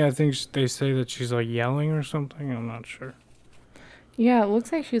apparently I think they say that she's yelling or something. I'm not sure. Yeah, it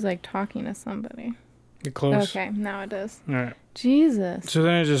looks like she's talking to somebody. Get close. Okay, now it does. All right. Jesus. So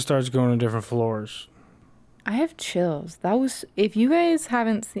then it just starts going to different floors. I have chills. That was, if you guys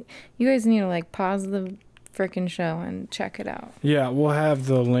haven't seen, you guys need to pause the freaking show and check it out. Yeah, we'll have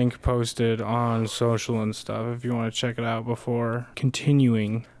the link posted on social and stuff if you want to check it out before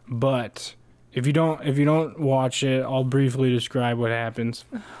continuing. But if you don't watch it, I'll briefly describe what happens.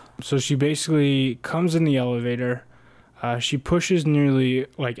 So she basically comes in the elevator. She pushes nearly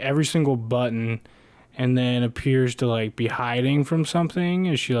like every single button, and then appears to like be hiding from something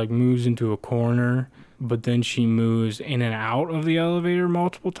as she like moves into a corner. But then she moves in and out of the elevator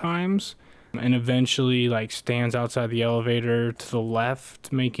multiple times, and eventually like stands outside the elevator to the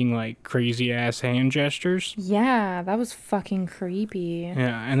left, making like crazy ass hand gestures. Yeah, that was fucking creepy.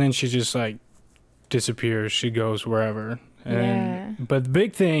 Yeah, and then she just like disappears. She goes wherever. But the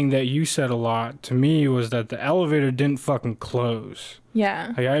big thing that you said a lot to me was that the elevator didn't fucking close. Yeah.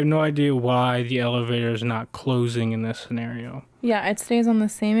 Like, I have no idea why the elevator is not closing in this scenario. Yeah, it stays on the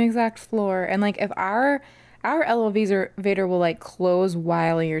same exact floor. And like if our elevator will like close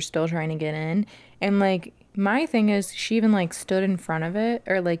while you're still trying to get in. And like my thing is she even like stood in front of it,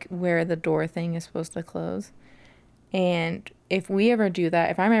 or like where the door thing is supposed to close. And if we ever do that,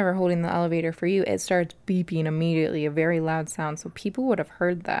 if I'm ever holding the elevator for you, it starts beeping immediately, a very loud sound. So people would have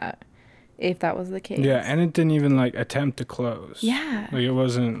heard that if that was the case. Yeah, and it didn't even like attempt to close. Yeah. Like it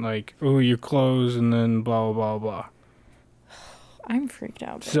wasn't like, oh, you close and then blah, blah, blah, blah. I'm freaked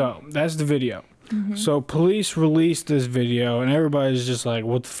out. So that's the video. Mm-hmm. So police released this video and everybody's just like,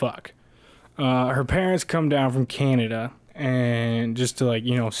 what the fuck? Her parents come down from Canada and just to like,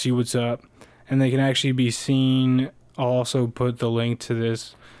 see what's up. And they can actually be seen. I'll also put the link to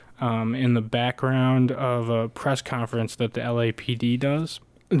this in the background of a press conference that the LAPD does.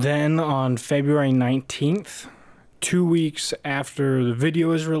 Then on February 19th, 2 weeks after the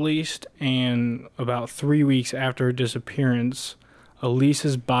video is released and about 3 weeks after her disappearance,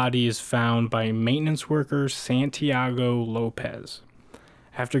 Elisa's body is found by maintenance worker Santiago Lopez.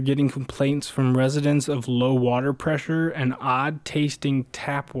 After getting complaints from residents of low water pressure and odd-tasting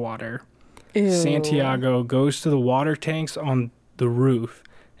tap water, Ew. Santiago goes to the water tanks on the roof,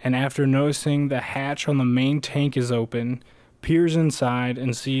 and after noticing the hatch on the main tank is open, peers inside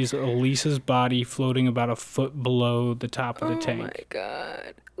and sees Elisa's body floating about a foot below the top of the tank. Oh my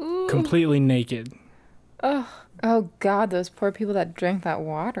god. Ooh. Completely naked. Oh god, those poor people that drank that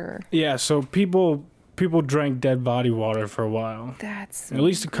water. Yeah, so people drank dead body water for a while. That's so at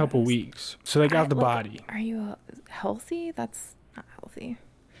least a couple weeks. So they got the body. Are you healthy? That's not healthy.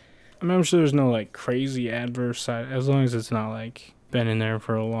 I mean, I'm sure there's no like crazy adverse side, as long as it's not like been in there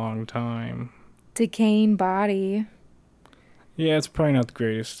for a long time. Decaying body. Yeah, it's probably not the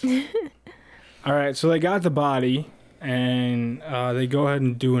greatest. All right, so they got the body, and they go ahead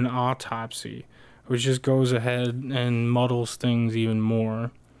and do an autopsy, which just goes ahead and muddles things even more.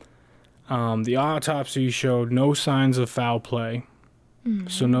 The autopsy showed no signs of foul play,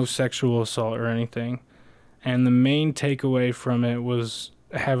 so no sexual assault or anything. And the main takeaway from it was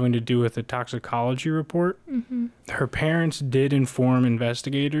having to do with the toxicology report. Mm-hmm. Her parents did inform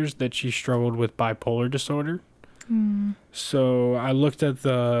investigators that she struggled with bipolar disorder. Mm. So I looked at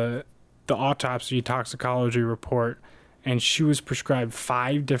the autopsy toxicology report, and she was prescribed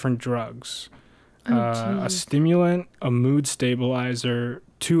 5 different drugs. A stimulant, a mood stabilizer,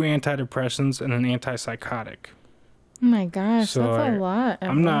 2 antidepressants, and an antipsychotic. Oh my gosh, so that's a lot.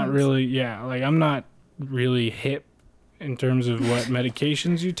 I'm not really hip in terms of what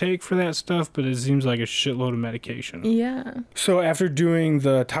medications you take for that stuff, but it seems like a shitload of medication. Yeah. So after doing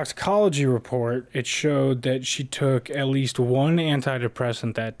the toxicology report, it showed that she took at least 1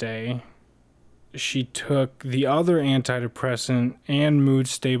 antidepressant that day. She took the other antidepressant and mood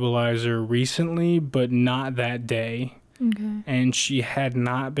stabilizer recently, but not that day. Okay. And she had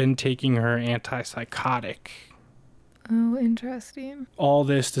not been taking her antipsychotic. Oh, interesting. All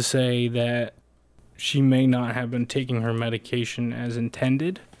this to say that she may not have been taking her medication as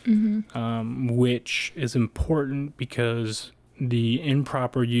intended, which is important because the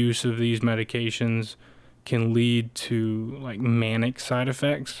improper use of these medications can lead to like manic side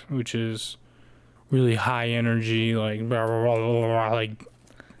effects, which is really high energy, like blah, blah, blah, blah, blah, like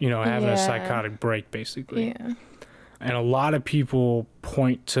having a psychotic break basically. Yeah. And a lot of people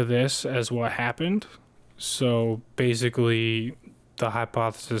point to this as what happened. So basically the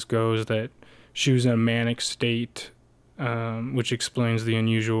hypothesis goes that she was in a manic state, which explains the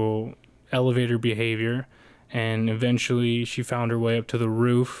unusual elevator behavior. And eventually she found her way up to the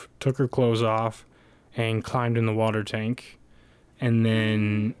roof, took her clothes off, and climbed in the water tank. And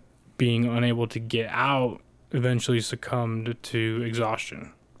then, being unable to get out, eventually succumbed to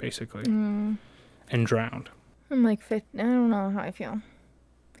exhaustion, basically, and drowned. I'm like, I don't know how I feel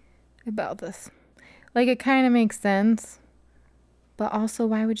about this. Like, it kind of makes sense, but also,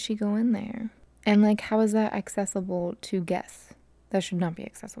 why would she go in there? And, like, how is that accessible to guests? That should not be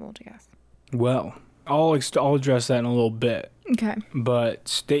accessible to guests. Well, I'll address that in a little bit. Okay. But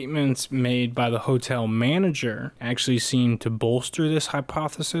statements made by the hotel manager actually seem to bolster this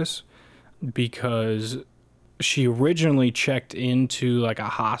hypothesis because she originally checked into, like, a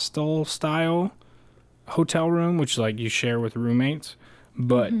hostel-style hotel room, which, like, you share with roommates.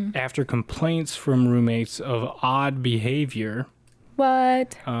 But after complaints from roommates of odd behavior...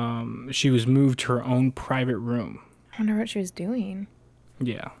 What? She was moved to her own private room. I wonder what she was doing.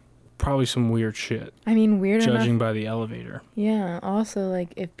 Yeah. Probably some weird shit. I mean, weird enough. Judging by the elevator. Yeah. Also,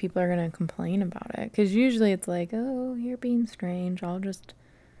 like, if people are going to complain about it. Because usually it's like, oh, you're being strange. I'll just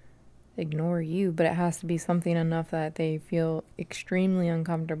ignore you. But it has to be something enough that they feel extremely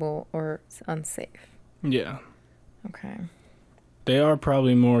uncomfortable or unsafe. Yeah. Okay. They are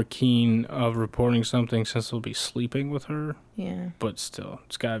probably more keen of reporting something since they'll be sleeping with her. Yeah. But still,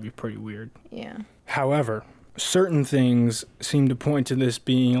 it's got to be pretty weird. Yeah. However, certain things seem to point to this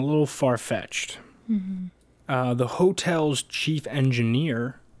being a little far-fetched. The hotel's chief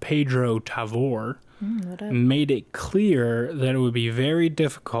engineer, Pedro Tavor, made it clear that it would be very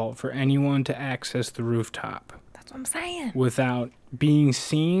difficult for anyone to access the rooftop. That's what I'm saying. Without being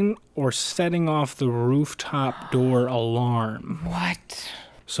seen or setting off the rooftop door alarm. What?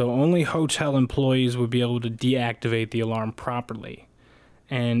 So only hotel employees would be able to deactivate the alarm properly.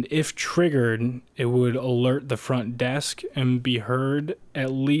 And if triggered, it would alert the front desk and be heard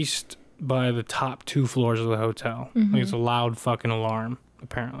at least by the top 2 floors of the hotel. Like, it's a loud fucking alarm,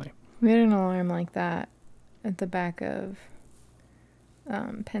 apparently. We had an alarm like that at the back of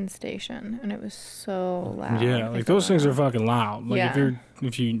Penn Station, and it was so loud. Yeah, like, those things are fucking loud. Like, yeah.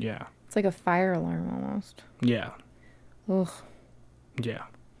 Yeah. It's like a fire alarm almost. Yeah. Ugh. Yeah.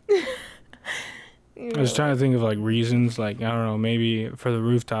 I was trying to think of, like, reasons, like, I don't know, maybe for the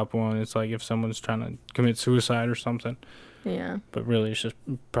rooftop one, it's like if someone's trying to commit suicide or something. Yeah. But really, it's just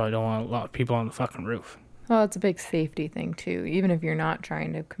probably don't want a lot of people on the fucking roof. Well, it's a big safety thing, too. Even if you're not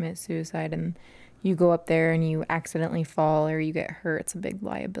trying to commit suicide and you go up there and you accidentally fall or you get hurt, it's a big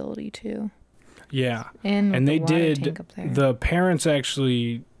liability, too. Yeah. And they did, the parents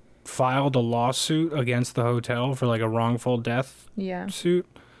actually filed a lawsuit against the hotel for, like, a wrongful death suit.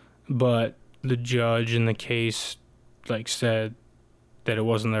 But the judge in the case, like, said that it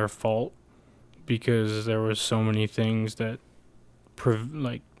wasn't their fault because there was so many things that,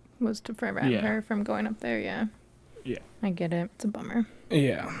 was to prevent her from going up there, yeah. I get it. It's a bummer.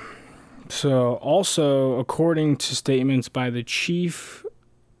 Yeah. So, also, according to statements by the chief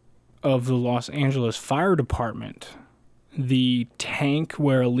of the Los Angeles Fire Department, the tank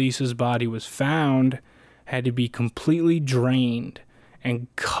where Elisa's body was found had to be completely drained and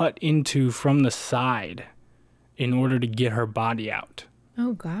cut into from the side in order to get her body out.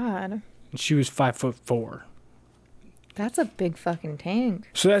 Oh, God. She was 5'4". That's a big fucking tank.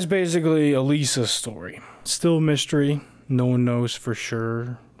 So that's basically Elisa's story. Still a mystery. No one knows for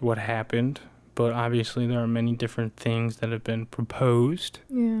sure what happened, but obviously there are many different things that have been proposed.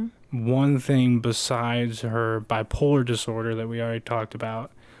 Yeah. One thing besides her bipolar disorder that we already talked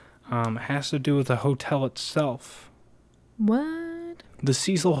about has to do with the hotel itself. What? The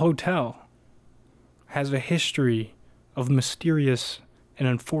Cecil Hotel has a history of mysterious and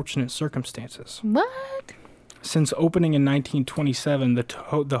unfortunate circumstances. What? Since opening in 1927,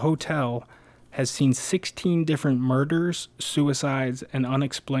 the hotel has seen 16 different murders, suicides, and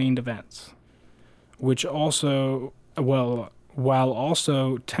unexplained events, which also, while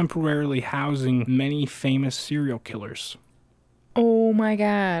also temporarily housing many famous serial killers. Oh my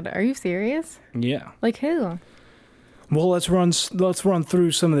God. Are you serious? Yeah. Like who? Well, let's run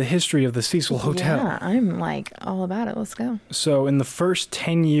through some of the history of the Cecil Hotel. Yeah, I'm like all about it. Let's go. So in the first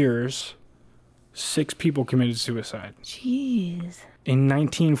 10 years, 6 people committed suicide. Jeez. In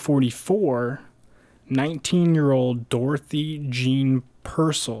 1944, 19-year-old Dorothy Jean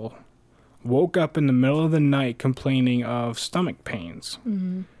Purcell woke up in the middle of the night complaining of stomach pains.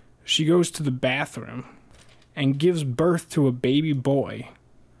 Mm-hmm. She goes to the bathroom and gives birth to a baby boy,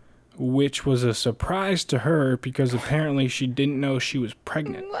 which was a surprise to her because apparently she didn't know she was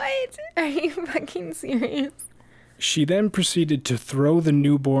pregnant. What? Are you fucking serious? She then proceeded to throw the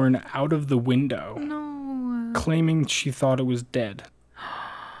newborn out of the window, claiming she thought it was dead.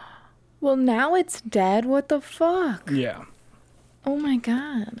 Well, now it's dead? What the fuck? Yeah. Oh my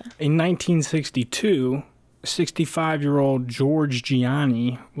God. In 1962, 65-year-old George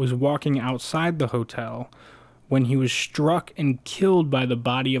Gianni was walking outside the hotel when he was struck and killed by the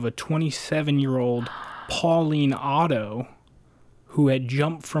body of a 27-year-old Pauline Otto, who had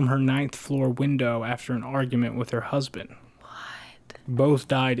jumped from her 9th floor window after an argument with her husband. What? Both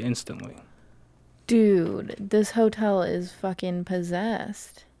died instantly. Dude, this hotel is fucking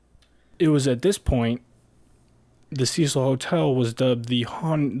possessed. It was at this point, the Cecil Hotel was dubbed the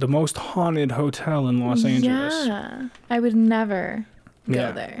most haunted hotel in Los Angeles. Yeah, I would never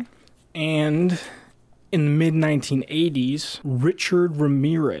go there. And in the mid-1980s, Richard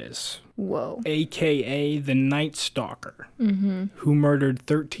Ramirez, a.k.a. the Night Stalker, who murdered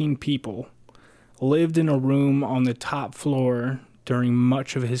 13 people, lived in a room on the top floor during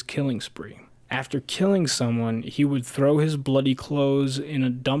much of his killing spree. After killing someone, he would throw his bloody clothes in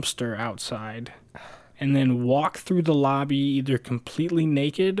a dumpster outside and then walk through the lobby either completely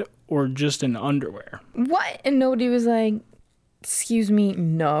naked or just in underwear. What? And nobody was like, excuse me,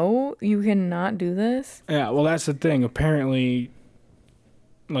 no, you cannot do this? Yeah, well, that's the thing. Apparently,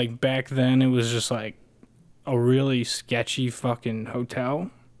 like, back then, it was just, like, a really sketchy fucking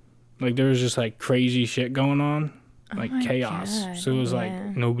hotel. Like, there was just, like, crazy shit going on. Like, chaos. God, so it was, like,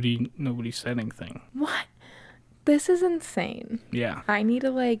 nobody said anything. What? This is insane. Yeah. I need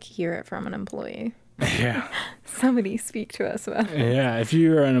to, like, hear it from an employee. Yeah. Somebody speak to us about it. Yeah, if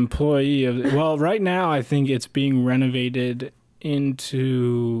you're an employee of... Well, right now, I think it's being renovated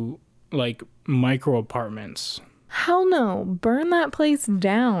into, like, micro apartments. Hell no. Burn that place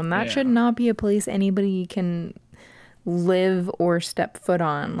down. That should not be a place anybody can live or step foot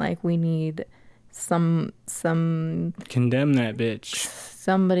on. Like, we need some condemn that bitch.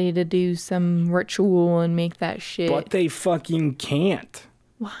 Somebody to do some ritual and make that shit. But they fucking can't.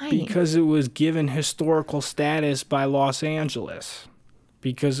 Why? Because it was given historical status by Los Angeles.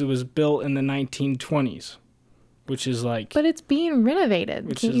 Because it was built in the 1920s. Which is like... But it's being renovated.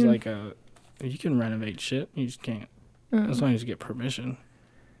 Which is like a... You can renovate shit. You just can't. As long as you get permission.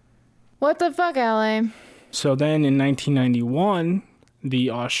 What the fuck, LA? So then in 1991,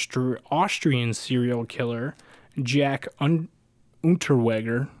 the Austrian serial killer, Jack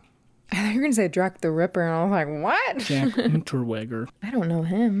Unterweger... I thought you were going to say Jack the Ripper, and I was like, what? Jack Unterweger. I don't know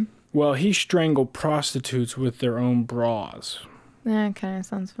him. Well, he strangled prostitutes with their own bras. That kind of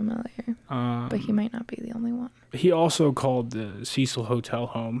sounds familiar. But he might not be the only one. He also called the Cecil Hotel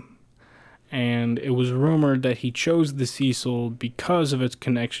home. And it was rumored that he chose the Cecil because of its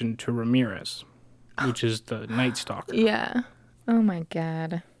connection to Ramirez, which is the Night Stalker. Yeah. Oh my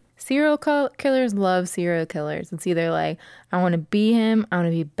God. Serial killers love serial killers. It's either like, I want to be him, I want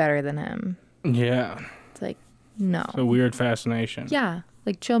to be better than him. Yeah. It's like, no. It's a weird fascination. Yeah.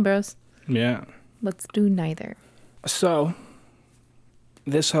 Like, chill, bros. Yeah. Let's do neither. So,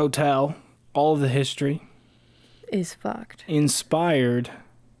 this hotel, all of the history, is fucked. Inspired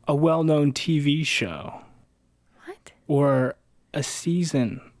a well-known TV show. What? Or a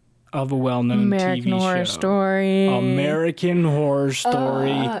season of a well-known American TV Horror show. Story. American Horror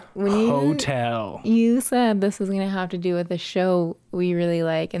Story Hotel. You said this was going to have to do with a show we really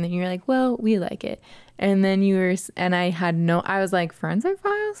like, and then you were like, well, we like it. And then I was like, Forensic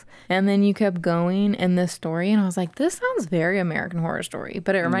Files? And then you kept going in this story, and I was like, this sounds very American Horror Story,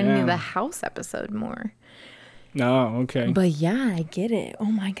 but it reminded me of the House episode more. Oh, okay. But yeah, I get it. Oh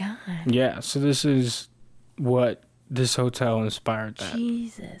my God. Yeah, so this is what this hotel inspired that.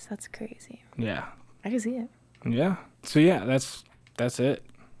 Jesus, that's crazy. Yeah. I can see it. Yeah. So yeah, that's it.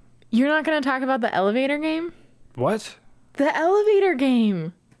 You're not going to talk about the elevator game? What? The elevator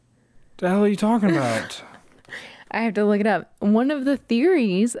game. The hell are you talking about? I have to look it up. One of the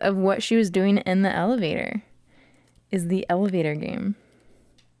theories of what she was doing in the elevator is the elevator game.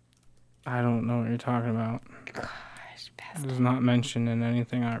 I don't know what you're talking about. Gosh, It was not mentioned in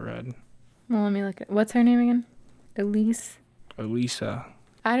anything I read. Well, let me look at... What's her name again? Elisa.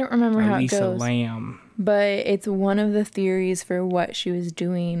 I don't remember how it goes. Elisa Lamb. But it's one of the theories for what she was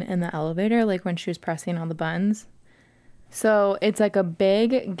doing in the elevator, like when she was pressing all the buttons. So it's like a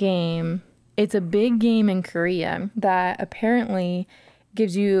big game. It's a big game in Korea that apparently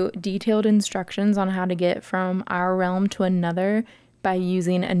gives you detailed instructions on how to get from our realm to another by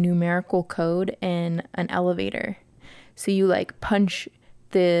using a numerical code in an elevator. So you like punch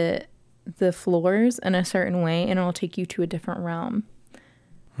the floors in a certain way and it'll take you to a different realm.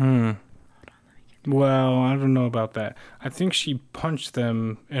 Well, I don't know about that. I think she punched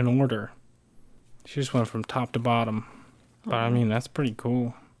them in order. She just went from top to bottom. But I mean, that's pretty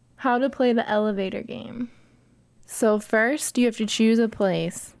cool. How to play the elevator game. So first, you have to choose a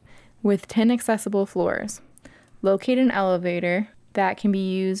place with 10 accessible floors. Locate an elevator that can be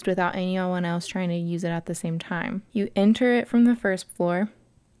used without anyone else trying to use it at the same time. You enter it from the first floor,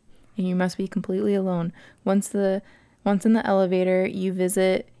 and you must be completely alone. Once in the elevator, you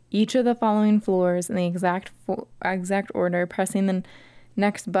visit each of the following floors in the exact order, pressing the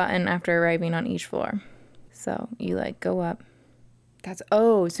next button after arriving on each floor. So you like go up,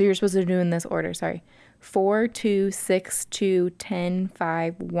 So you're supposed to do in this order. Sorry. 4, 2, 6, 2, 10,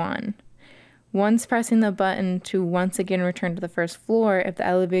 5, 1. Once pressing the button to once again return to the first floor, if the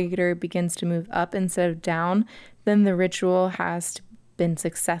elevator begins to move up instead of down, then the ritual has been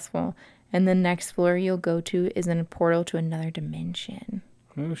successful. And the next floor you'll go to is in a portal to another dimension.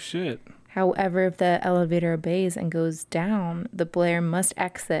 Oh, shit. However, if the elevator obeys and goes down, the player must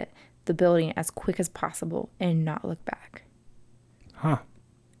exit the building as quick as possible and not look back. Huh.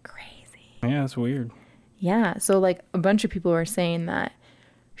 Crazy. Yeah, that's weird. Yeah, so like a bunch of people were saying that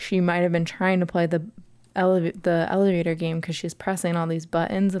she might have been trying to play the elevator game because she's pressing all these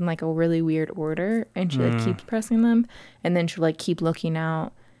buttons in like a really weird order, and she like keeps pressing them, and then she'll like keep looking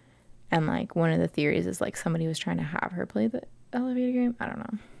out, and like one of the theories is like somebody was trying to have her play the elevator game. I don't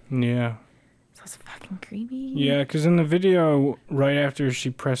know. Yeah. So it's fucking creepy. Yeah, because in the video, right after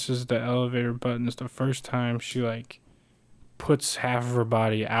she presses the elevator buttons the first time, she like puts half of her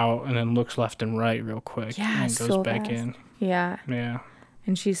body out and then looks left and right real quick, and goes so back in. Yeah. Yeah.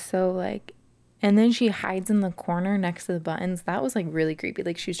 And she's so like, and then she hides in the corner next to the buttons. That was like really creepy.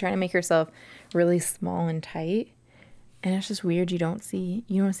 Like she was trying to make herself really small and tight, and it's just weird. You don't see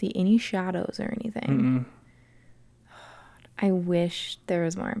any shadows or anything. I wish there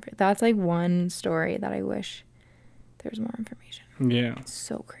was more information. That's like one story that I wish there was more information. Yeah. It's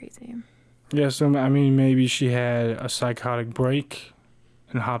so crazy. Yeah, so I mean, maybe she had a psychotic break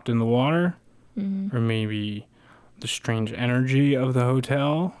and hopped in the water, or maybe the strange energy of the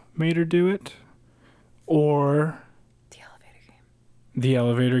hotel made her do it, or the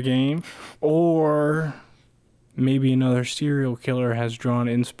elevator game, or maybe another serial killer has drawn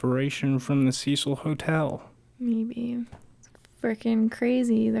inspiration from the Cecil Hotel. Maybe. It's freaking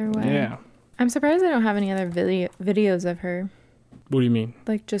crazy either way. Yeah. I'm surprised I don't have any other videos of her. What do you mean?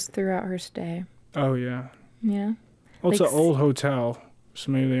 Like just throughout her stay. Oh, yeah. Yeah. Well, it's like, an old hotel,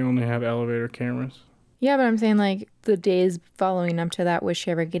 so maybe they only have elevator cameras. Yeah, but I'm saying like the days following up to that, was she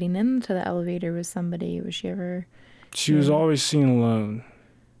ever getting into the elevator with somebody? Was she ever... She was always seen alone.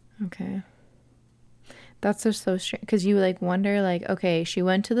 Okay. That's just so strange. Because you like wonder like, okay, she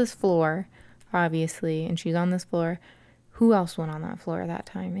went to this floor, obviously, and she's on this floor. Who else went on that floor at that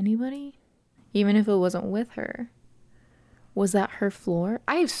time? Anybody? Even if it wasn't with her. Was that her floor?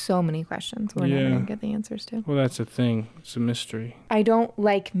 I have so many questions we're never going to get the answers to. Well, that's the thing. It's a mystery. I don't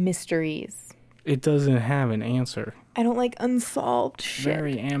like mysteries. It doesn't have an answer. I don't like unsolved shit.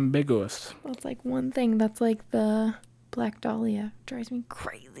 Very ambiguous. That's like one thing. That's like the Black Dahlia. Drives me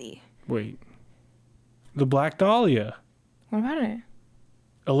crazy. Wait. The Black Dahlia? What about it?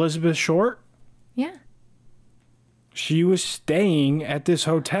 Elizabeth Short? Yeah. She was staying at this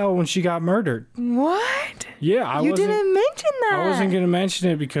hotel when she got murdered. What? Yeah, You didn't mention that. I wasn't going to mention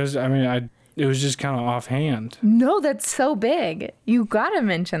it because, I mean, it was just kind of offhand. No, that's so big. You got to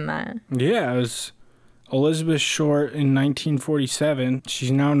mention that. Yeah, it was Elizabeth Short in 1947.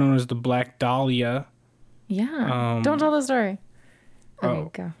 She's now known as the Black Dahlia. Yeah. Don't tell the story. Okay,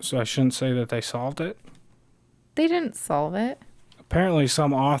 go. So I shouldn't say that they solved it? They didn't solve it. Apparently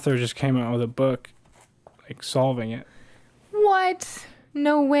some author just came out with a book, like, solving it. What?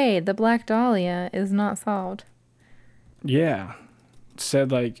 No way. The Black Dahlia is not solved. Yeah. It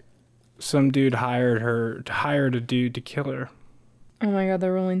said, like, some dude hired a dude to kill her. Oh my god,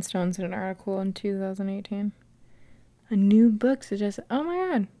 the Rolling Stones did an article in 2018. A new book suggested... Oh my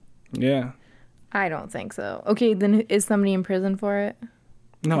god. Yeah. I don't think so. Okay, then is somebody in prison for it?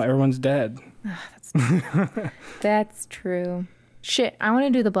 No, everyone's dead. That's true. Shit, I want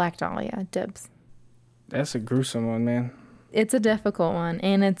to do the Black Dahlia. Dibs. That's a gruesome one, man. It's a difficult one,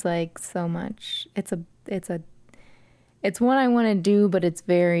 and it's like so much. It's one I want to do, but it's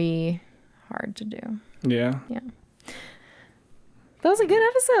very hard to do. Yeah. Yeah. That was a good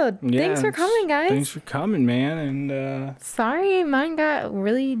episode. Yeah, thanks for coming, guys. Thanks for coming, man. And sorry, mine got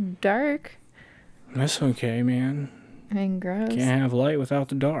really dark. That's okay, man. And gross. Can't have light without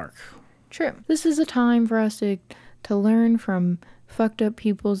the dark. True. This is a time for us to learn from fucked up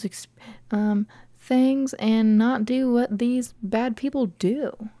people's things and not do what these bad people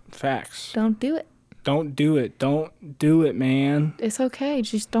do. Facts. Don't do it. Don't do it. Don't do it, man. It's okay.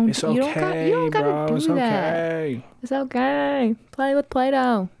 Just don't. It's okay, you don't gotta do it's that. Okay. It's okay. Play with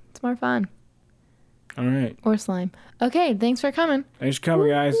Play-Doh. It's more fun. All right. Or slime. Okay. Thanks for coming. Thanks for coming,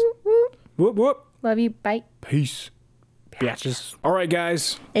 guys. Whoop. Whoop, whoop. Love you. Bye. Peace. Bitches. All right,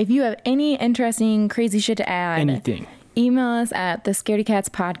 guys. If you have any interesting, crazy shit to add, anything, email us at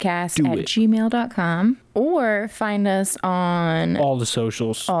thescaredycatspodcast@gmail.com or find us on all the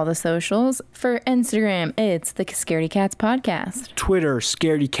socials. For Instagram, it's the Scaredy Cats Podcast. Twitter,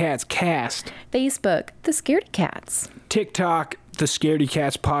 Scaredy Cats Cast. Facebook, the Scaredy Cats. TikTok, the Scaredy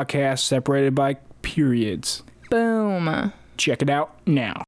Cats podcast separated by periods. Boom. Check it out now.